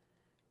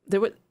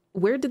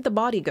 Where did the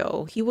body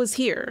go? He was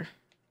here.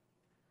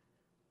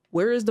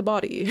 Where is the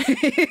body?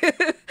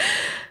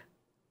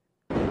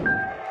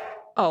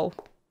 Oh.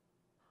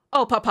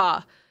 Oh,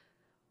 Papa.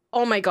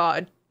 Oh my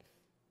God.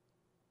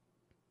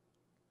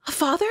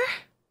 Father?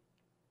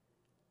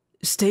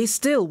 Stay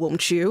still,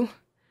 won't you?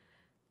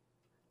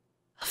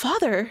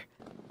 Father?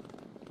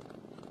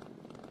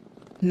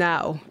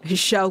 Now,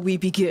 shall we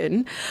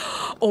begin?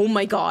 Oh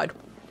my God.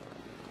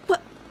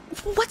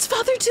 What's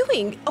Father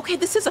doing? Okay,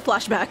 this is a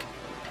flashback.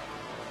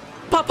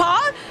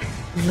 Papa?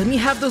 Let me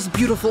have those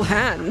beautiful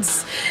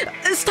hands.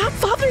 Stop,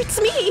 Father, it's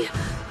me!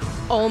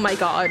 Oh my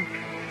God.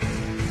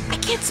 I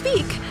can't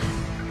speak.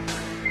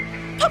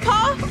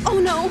 Papa! Oh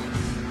no!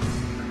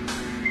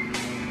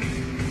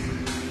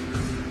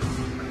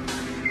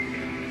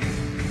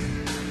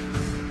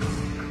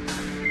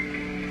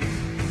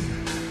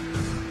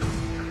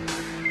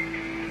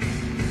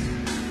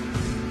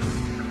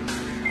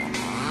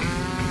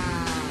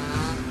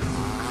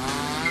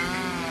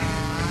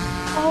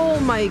 Oh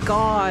my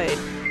God.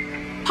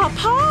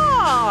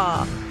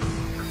 Papa!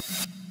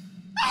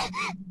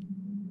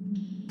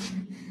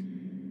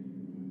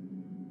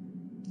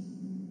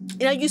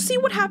 Now, you see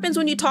what happens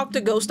when you talk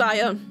to Ghost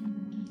Aya?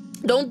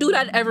 Don't do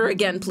that ever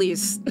again,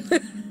 please.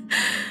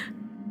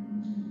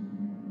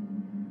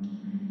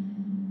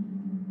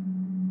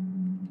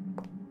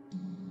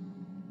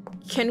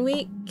 Can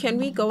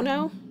we go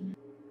now?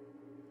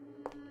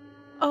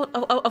 Oh,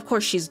 of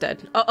course she's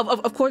dead.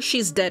 Of course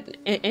she's dead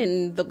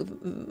in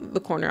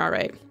the corner. All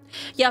right.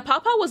 Yeah,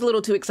 Papa was a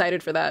little too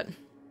excited for that.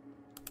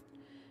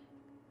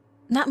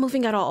 Not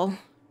moving at all.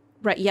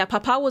 Right, yeah,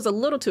 Papa was a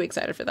little too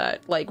excited for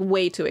that. Like,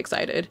 way too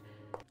excited.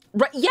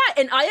 Right, yeah,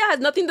 and Aya has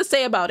nothing to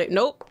say about it.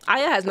 Nope,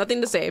 Aya has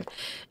nothing to say.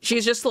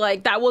 She's just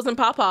like, that wasn't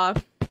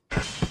Papa.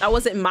 That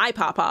wasn't my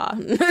Papa.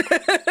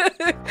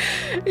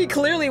 He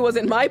clearly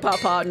wasn't my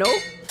Papa.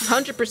 Nope,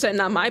 100%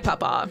 not my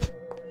Papa.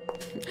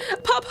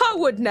 Papa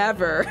would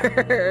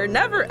never,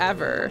 never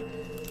ever.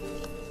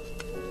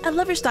 A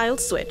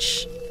lever-styled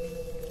switch.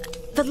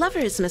 The lever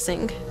is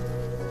missing.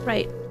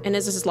 Right, and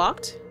is this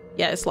locked?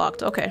 Yeah, it's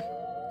locked, okay.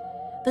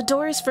 The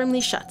door is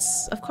firmly shut.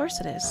 Of course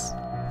it is.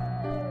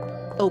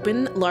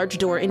 Open large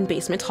door in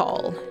basement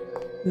hall.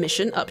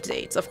 Mission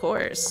updates, of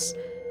course.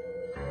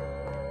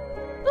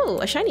 Oh,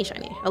 a shiny.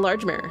 A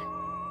large mirror.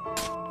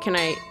 Can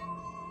I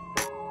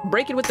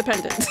break it with the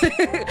pendant?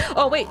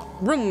 Oh, wait.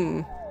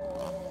 Room.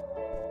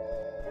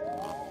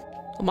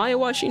 Omae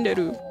wa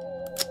shinderu.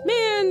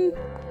 Man.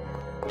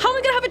 How am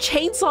I gonna have a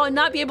chainsaw and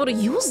not be able to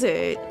use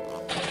it?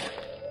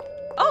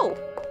 Oh.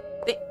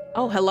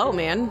 Oh, hello,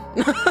 man.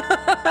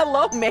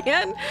 Hello,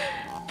 man.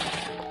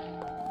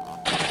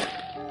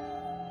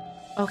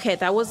 Okay,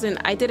 that wasn't...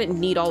 I didn't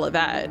need all of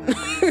that.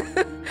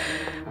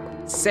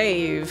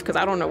 Save, because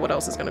I don't know what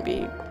else is going to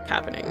be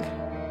happening.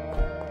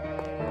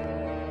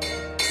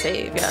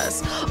 Save,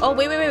 yes. Oh,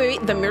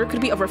 wait. The mirror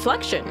could be a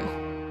reflection.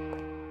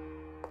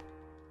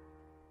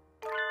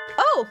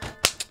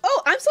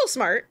 Oh, I'm so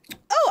smart.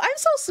 Oh,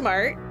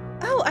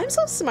 I'm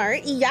so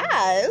smart.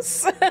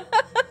 Yes.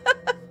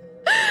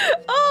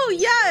 Oh,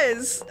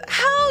 yes.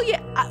 Hell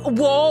yeah.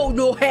 Whoa,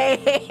 no,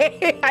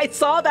 hey. I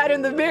saw that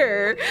in the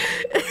mirror.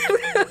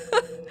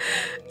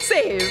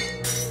 Save.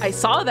 I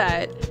saw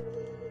that.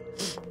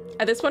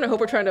 At this point, I hope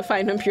we're trying to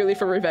find him purely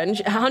for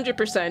revenge.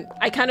 100%.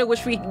 I kind of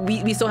wish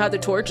we still had the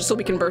torch so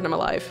we can burn him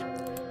alive.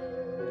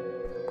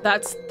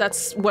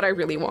 That's what I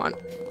really want.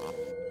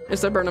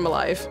 Is to burn him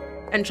alive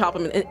and chop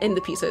him in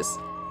the pieces.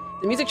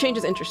 The music change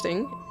is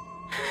interesting.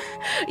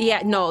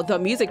 Yeah, no, the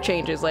music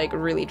change is like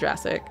really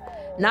drastic.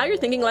 Now you're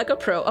thinking like a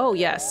pro. Oh,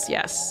 yes.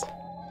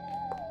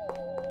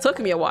 Took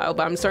me a while,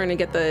 but I'm starting to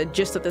get the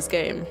gist of this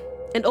game.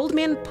 An old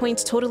man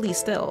points totally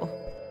still.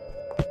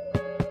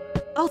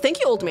 Oh,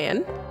 thank you, old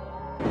man.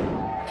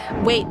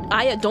 Wait,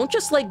 Aya, don't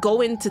just like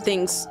go into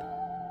things.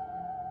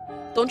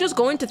 Don't just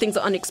go into things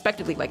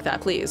unexpectedly like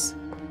that, please.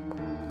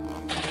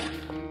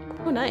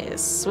 Oh,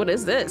 nice. What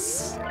is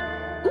this?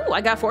 Ooh,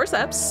 I got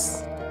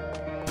forceps.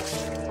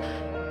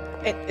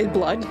 And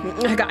blood.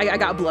 I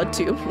got blood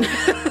too.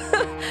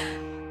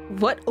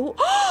 What?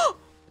 Oh.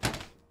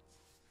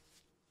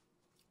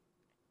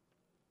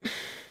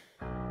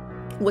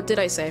 What did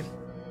I say?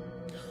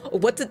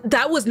 What did,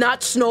 that was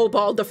not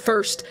Snowball the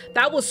 1st.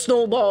 That was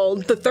Snowball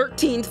the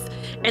 13th.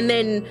 And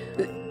then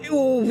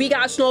we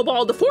got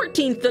Snowball the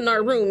 14th in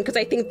our room because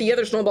I think the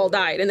other Snowball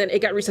died and then it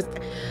got reset.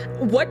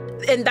 What?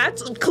 And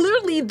that's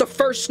clearly the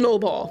 1st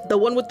Snowball, the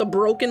one with the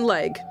broken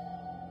leg.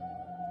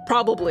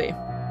 Probably.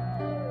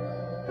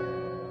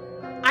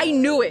 I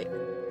knew it.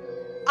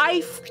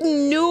 I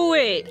knew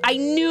it. I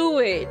knew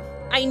it.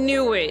 I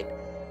knew it.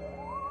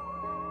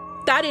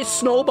 That is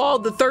Snowball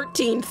the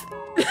 13th.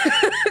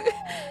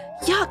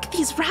 Yuck,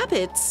 these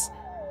rabbits.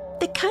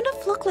 They kind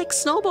of look like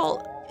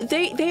Snowball.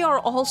 They are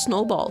all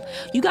Snowball.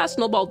 You got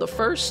Snowball the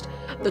 1st,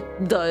 the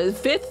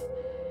 5th,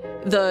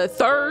 the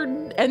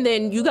 3rd, and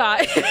then you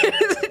got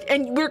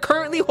and we're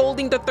currently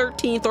holding the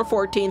 13th or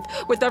 14th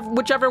with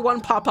whichever one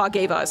Papa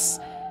gave us.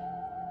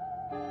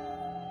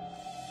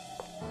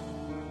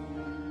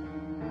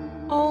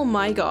 Oh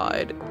my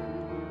god.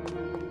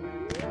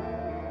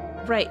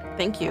 Right,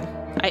 thank you.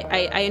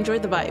 I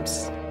enjoyed the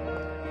vibes.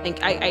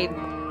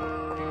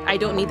 I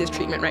don't need this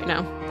treatment right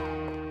now.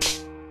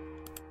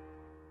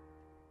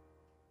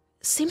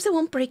 Seems it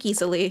won't break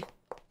easily.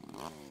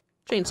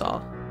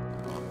 Chainsaw.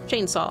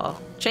 Chainsaw.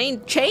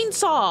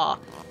 Chainsaw!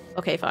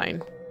 Okay,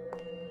 fine.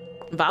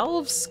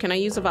 Valves? Can I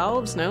use the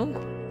valves? No?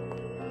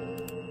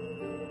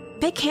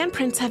 Big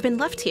handprints have been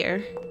left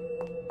here.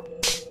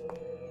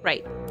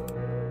 Right.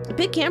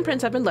 Big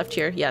handprints have been left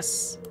here,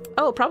 yes.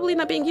 Oh, probably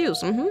not being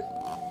used. Mm-hmm.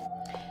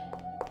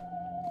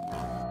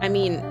 I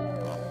mean,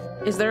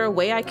 is there a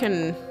way I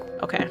can...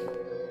 Okay.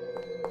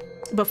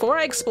 Before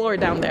I explore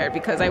down there,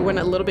 because I went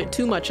a little bit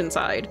too much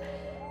inside.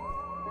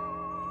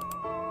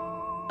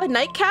 A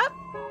nightcap?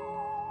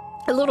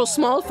 A little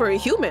small for a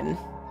human.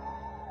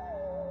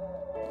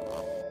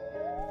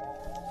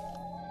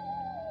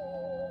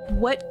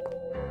 What?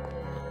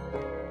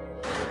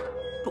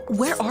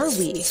 Where are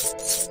we?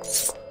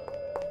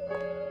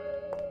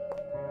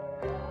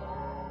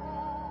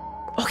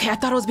 Okay, I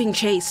thought I was being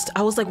chased.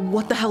 I was like,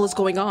 what the hell is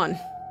going on?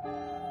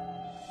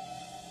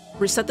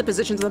 Reset the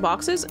positions of the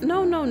boxes?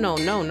 No.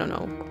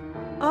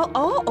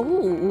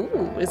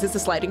 Oh, is this a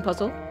sliding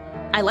puzzle?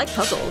 I like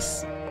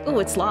puzzles. Ooh,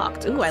 it's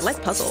locked. Ooh, I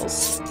like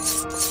puzzles.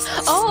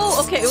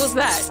 Oh, okay, it was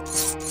that.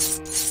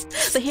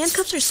 The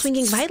handcuffs are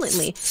swinging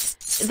violently.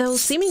 Though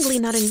seemingly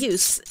not in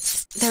use,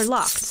 they're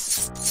locked.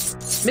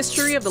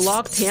 Mystery of the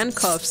locked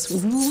handcuffs.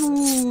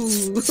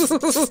 Ooh.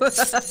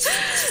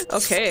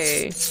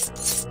 Okay.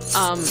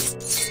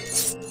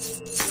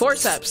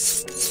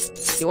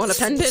 Forceps. You want a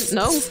pendant?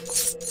 No?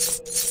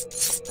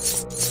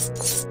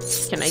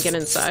 Can I get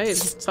inside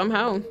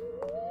somehow?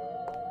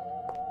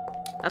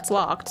 That's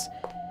locked.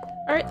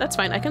 All right, that's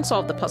fine. I can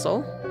solve the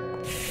puzzle.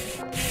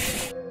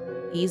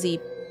 Easy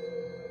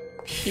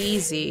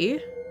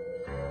peasy.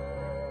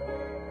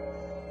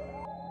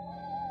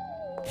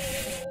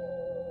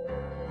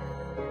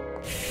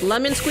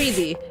 Lemon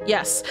squeezy.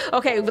 Yes.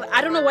 Okay,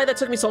 I don't know why that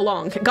took me so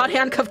long. Got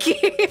handcuff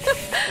key.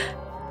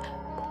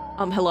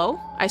 Hello?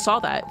 I saw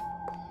that.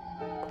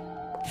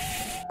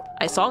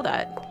 I saw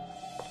that.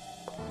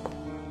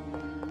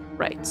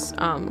 Right.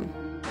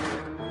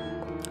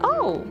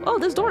 Oh,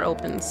 this door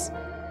opens.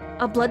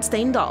 A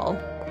bloodstained doll.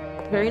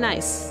 Very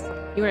nice.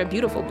 You are a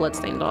beautiful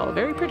bloodstained doll.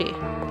 Very pretty.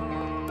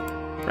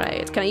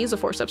 Right. Can I use the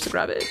forceps to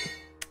grab it?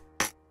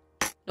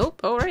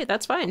 Nope. All right.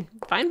 That's fine.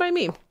 Fine by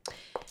me.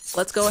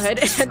 Let's go ahead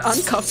and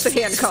uncuff the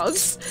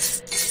handcuffs.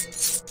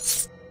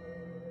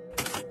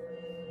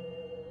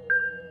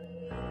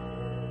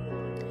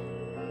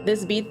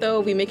 This beat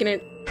though, we making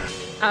it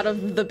out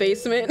of the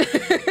basement.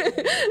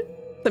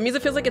 The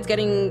music feels like it's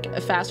getting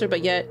faster,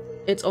 but yet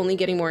it's only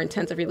getting more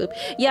intense every loop.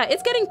 Yeah,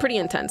 it's getting pretty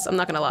intense. I'm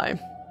not gonna lie.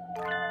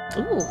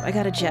 Ooh, I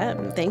got a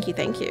gem. Thank you,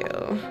 thank you.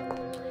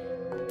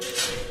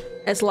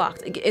 It's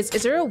locked. Is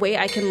there a way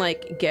I can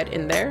like get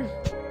in there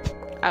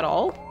at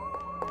all?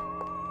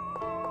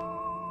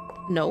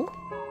 No?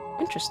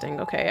 Interesting.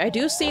 Okay. I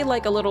do see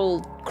like a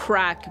little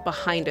crack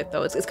behind it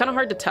though. It's kind of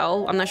hard to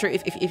tell. I'm not sure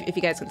if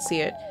you guys can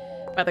see it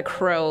by the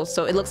crow.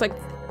 So it looks like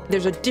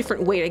there's a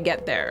different way to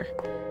get there.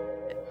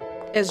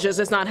 It's just,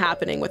 it's not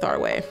happening with our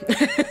way.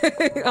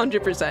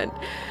 100%.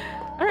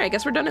 All right, I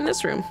guess we're done in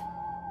this room.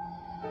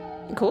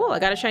 Cool, I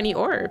got a shiny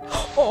orb.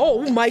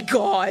 Oh my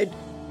god!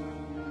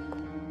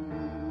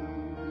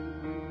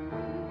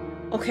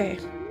 Okay.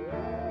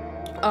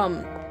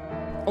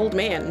 Old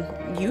man,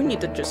 you need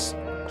to just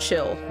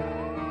chill.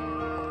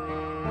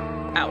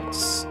 Out.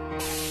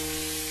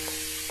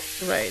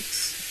 Right.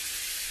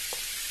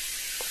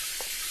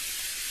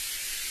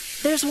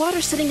 There's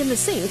water sitting in the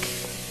sink.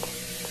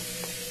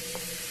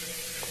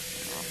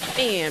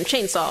 Bam,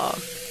 chainsaw.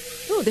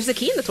 Oh, there's a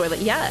key in the toilet.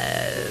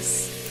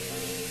 Yes.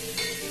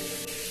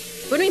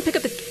 Where do we pick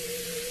up the...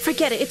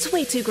 Forget it, it's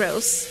way too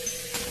gross.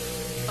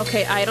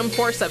 Okay, item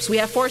forceps. We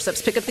have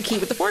forceps. Pick up the key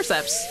with the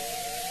forceps.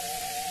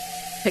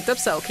 Picked up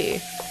cell key.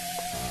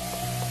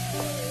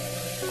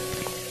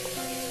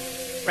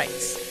 Right.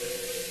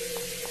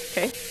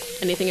 Okay,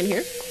 anything in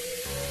here?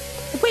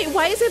 Wait,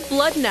 why is it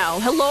blood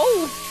now?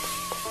 Hello?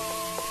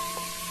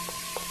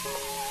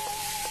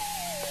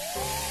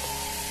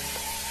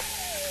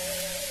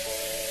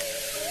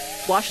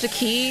 Wash the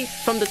key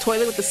from the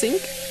toilet with the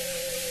sink?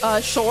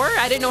 Sure.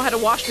 I didn't know how to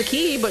wash the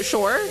key, but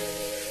sure.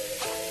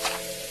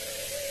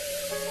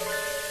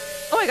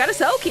 Oh, I got a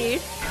cell key.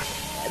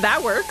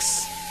 That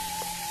works.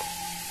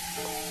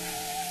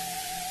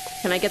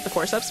 Can I get the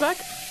forceps back?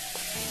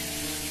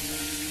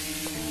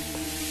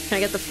 Can I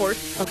get the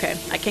Okay,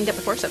 I can get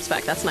the forceps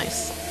back. That's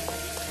nice.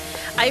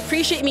 I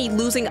appreciate me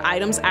losing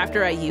items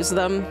after I use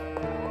them.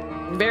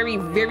 Very,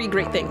 very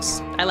great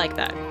things. I like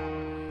that.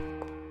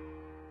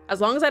 As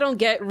long as I don't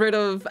get rid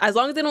of... As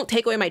long as they don't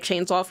take away my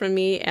chainsaw from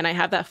me and I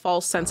have that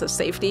false sense of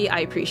safety, I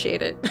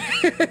appreciate it.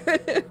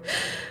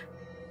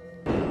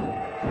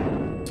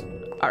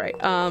 All right,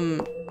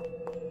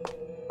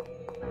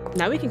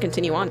 now we can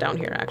continue on down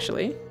here,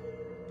 actually.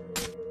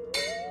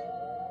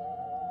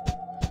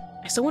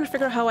 I still want to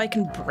figure out how I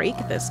can break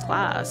this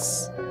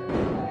glass.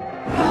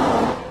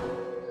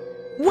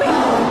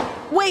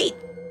 Wait!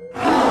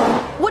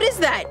 What is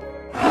that?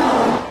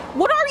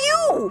 What are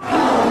you?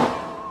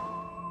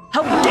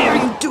 How dare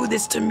you do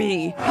this to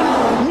me?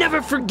 Never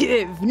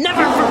forgive!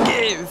 Never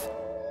forgive!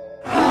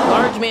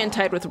 Large man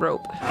tied with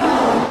rope.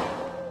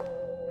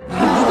 You're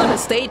gonna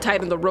stay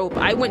tied in the rope.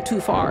 I went too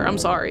far. I'm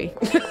sorry.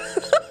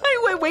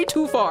 I went way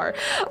too far.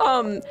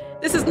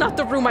 This is not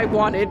the room I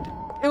wanted.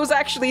 It was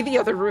actually the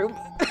other room.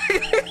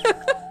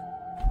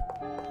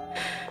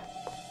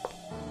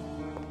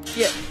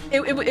 Yeah,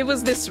 it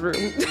was this room.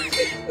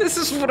 This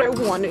is what I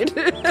wanted.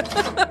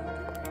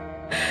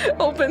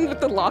 Open with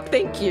the lock,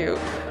 thank you.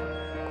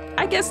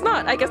 I guess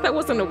not. I guess that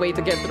wasn't a way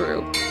to get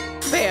through.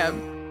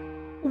 Bam.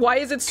 Why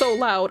is it so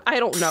loud? I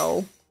don't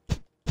know.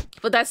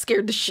 But that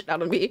scared the shit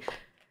out of me.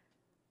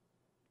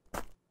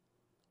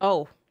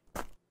 Oh.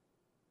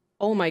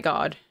 Oh my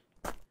god.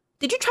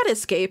 Did you try to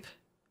escape?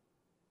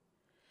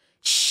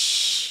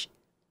 Shh.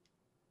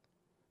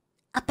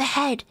 Up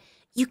ahead,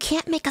 you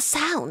can't make a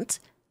sound.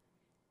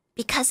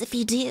 Because if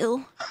you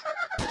do...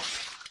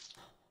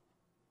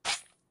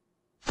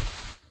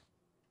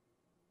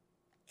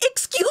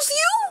 Excuse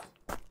you?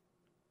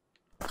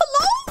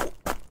 Hello?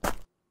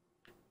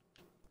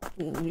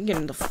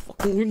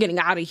 We're getting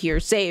out of here.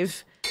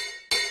 Save.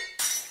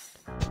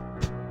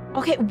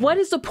 Okay, what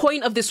is the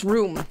point of this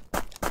room?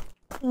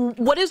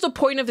 What is the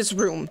point of this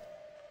room?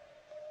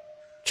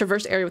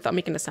 Traverse area without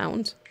making a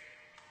sound.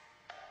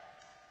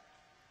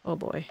 Oh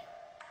boy.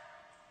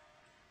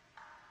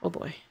 Oh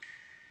boy.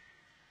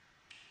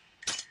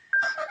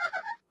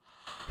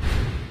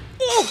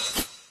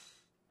 Oh!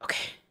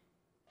 Okay.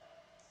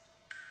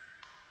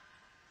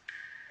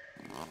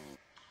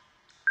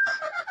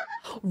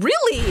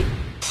 Really?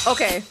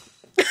 Okay.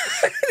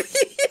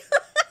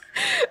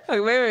 Okay,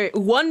 wait.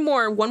 One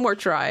more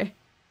try.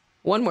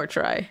 One more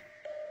try.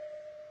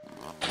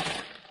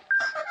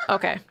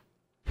 Okay.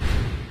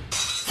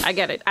 I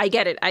get it.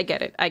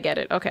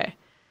 Okay.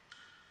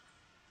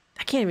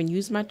 I can't even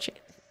use my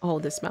oh,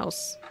 this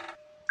mouse.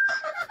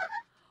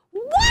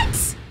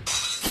 What?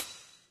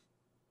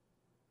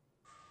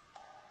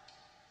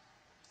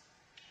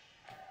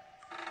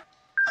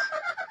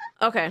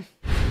 Okay.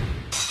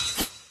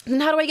 Then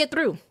how do I get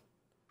through?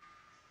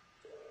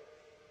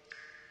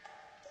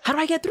 How do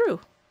I get through?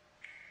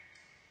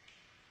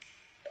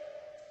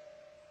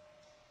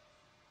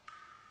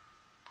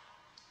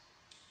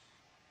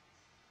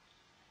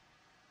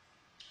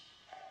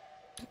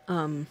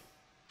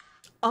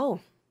 Oh.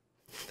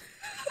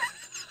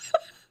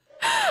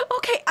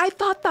 Okay, I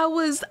thought that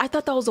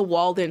was a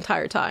wall the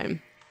entire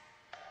time.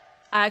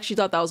 I actually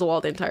thought that was a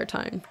wall the entire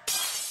time.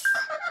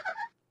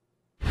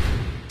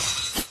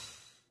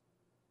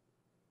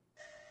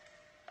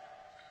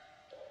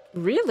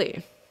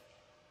 Really?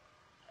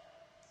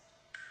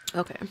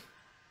 Okay.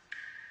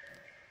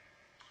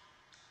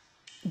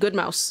 Good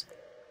mouse.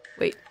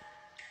 Wait.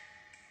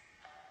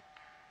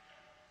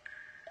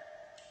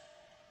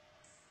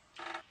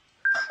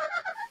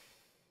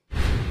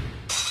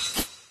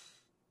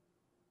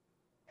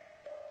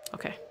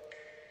 Okay.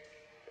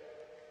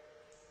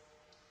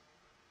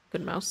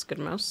 Good mouse, good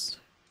mouse.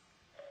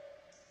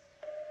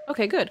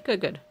 Okay, good.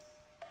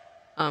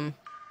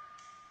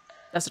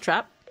 That's a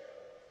trap.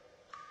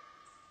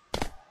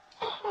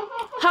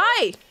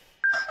 Hi!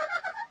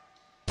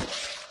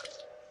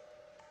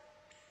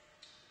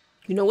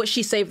 You know what?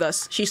 She saved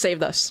us. She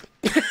saved us.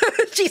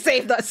 She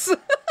saved us.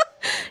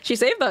 She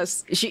saved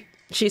us.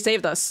 She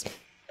saved us.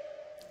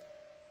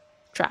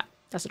 Trap.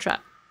 That's a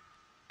trap.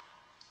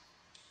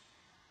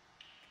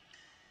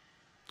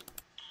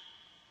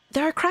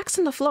 There are cracks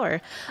in the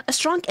floor. A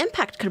strong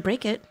impact could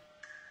break it.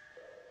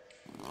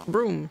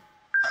 Broom.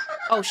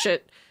 Oh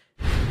shit.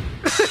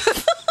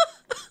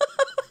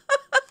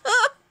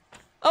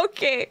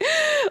 Okay.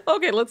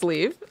 Okay, let's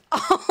leave.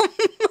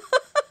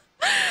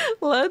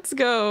 Let's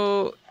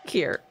go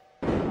here.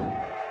 Really?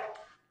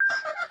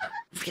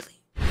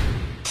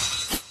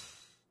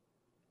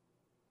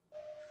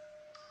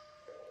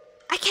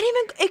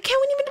 It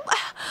can't even,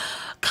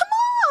 come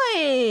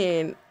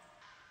on.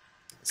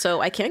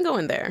 So I can't go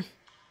in there.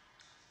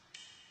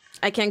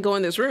 I can't go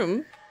in this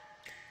room.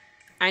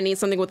 I need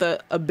something with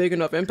a big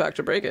enough impact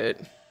to break it.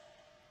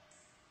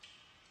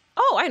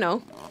 Oh, I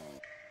know.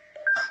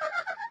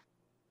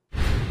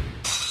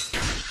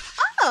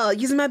 Oh,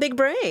 using my big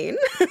brain.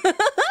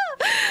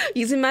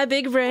 Using my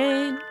big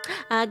brain.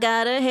 I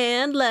got a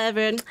hand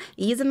lever.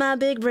 Using my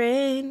big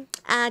brain.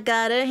 I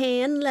got a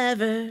hand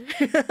lever.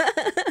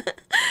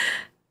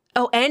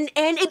 Oh, and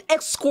it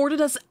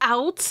escorted us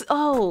out.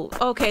 Oh,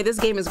 okay. This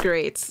game is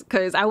great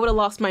because I would have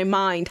lost my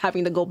mind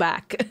having to go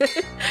back.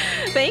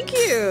 Thank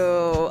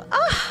you.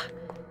 Ah.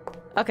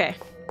 Okay.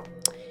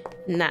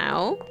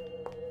 Now,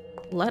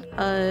 let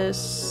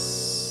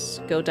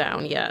us go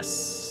down.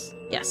 Yes.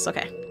 Yes.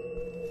 Okay.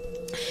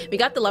 We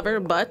got the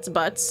lever,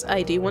 but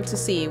I do want to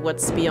see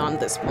what's beyond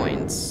this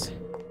point.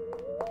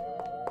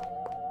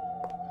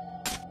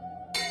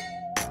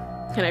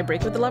 Can I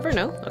break with the lever?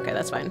 No? Okay,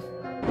 that's fine.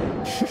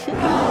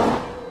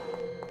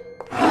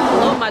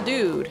 Hello, my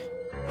dude.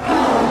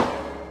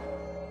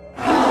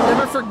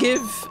 Never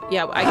forgive.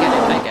 Yeah, I get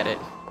it. I get it.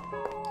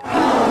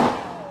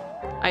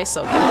 I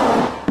so get it.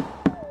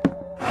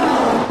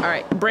 All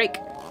right, break.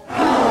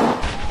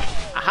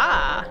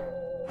 Aha.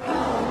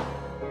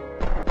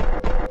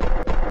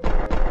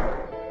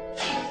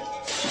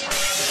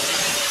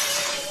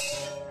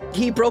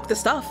 He broke the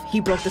stuff.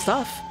 He broke the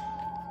stuff.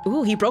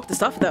 Ooh, he broke the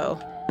stuff though.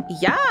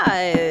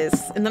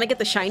 Yes. And then I get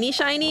the shiny.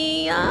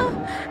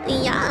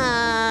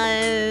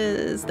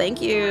 Yes.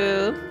 Thank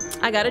you.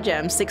 I got a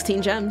gem.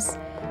 16 gems.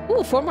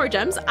 Ooh, 4 more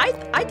gems.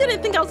 I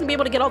didn't think I was gonna be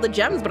able to get all the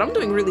gems, but I'm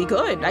doing really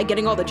good at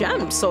getting all the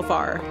gems so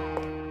far.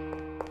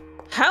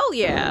 Hell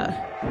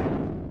yeah.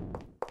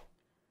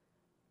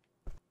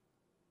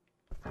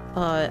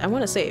 I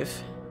want to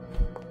save.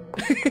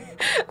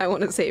 I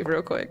want to save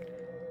real quick.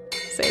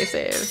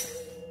 Save.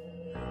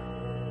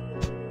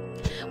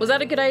 Was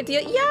that a good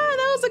idea? Yeah,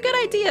 that was a good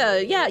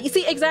idea. Yeah, you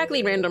see,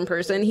 exactly, random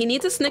person. He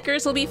needs a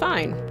Snickers, he'll be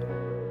fine.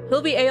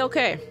 He'll be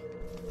a-okay.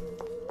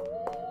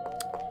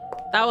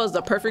 That was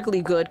a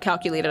perfectly good,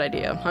 calculated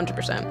idea,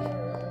 100%.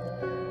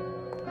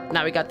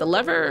 Now we got the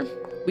lever,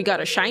 we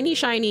got a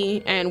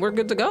shiny, and we're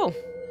good to go.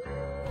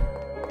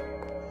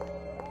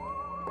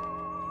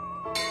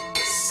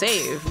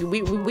 Save.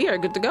 We are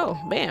good to go.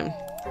 Bam.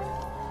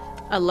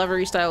 A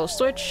levery style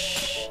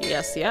switch.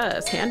 Yes,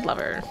 hand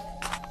lever.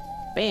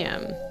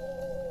 Bam.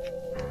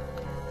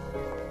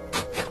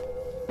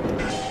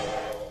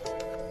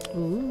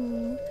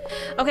 Ooh.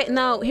 Okay,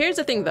 now here's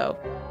the thing though.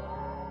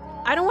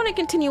 I don't want to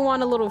continue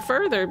on a little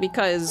further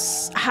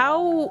because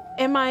how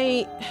am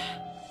I...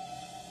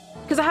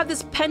 Because I have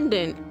this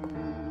pendant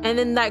and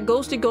then that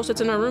ghosty ghost that's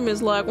in our room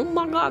is like, oh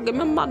my god, give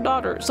me my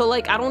daughter. So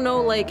like, I don't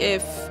know like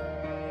if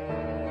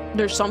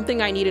there's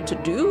something I needed to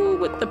do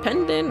with the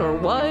pendant or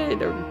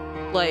what, or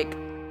like,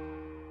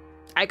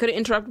 I could have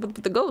interacted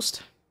with the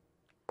ghost.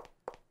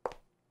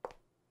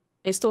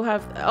 I still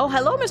have... Oh,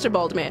 hello, Mr.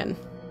 Baldman.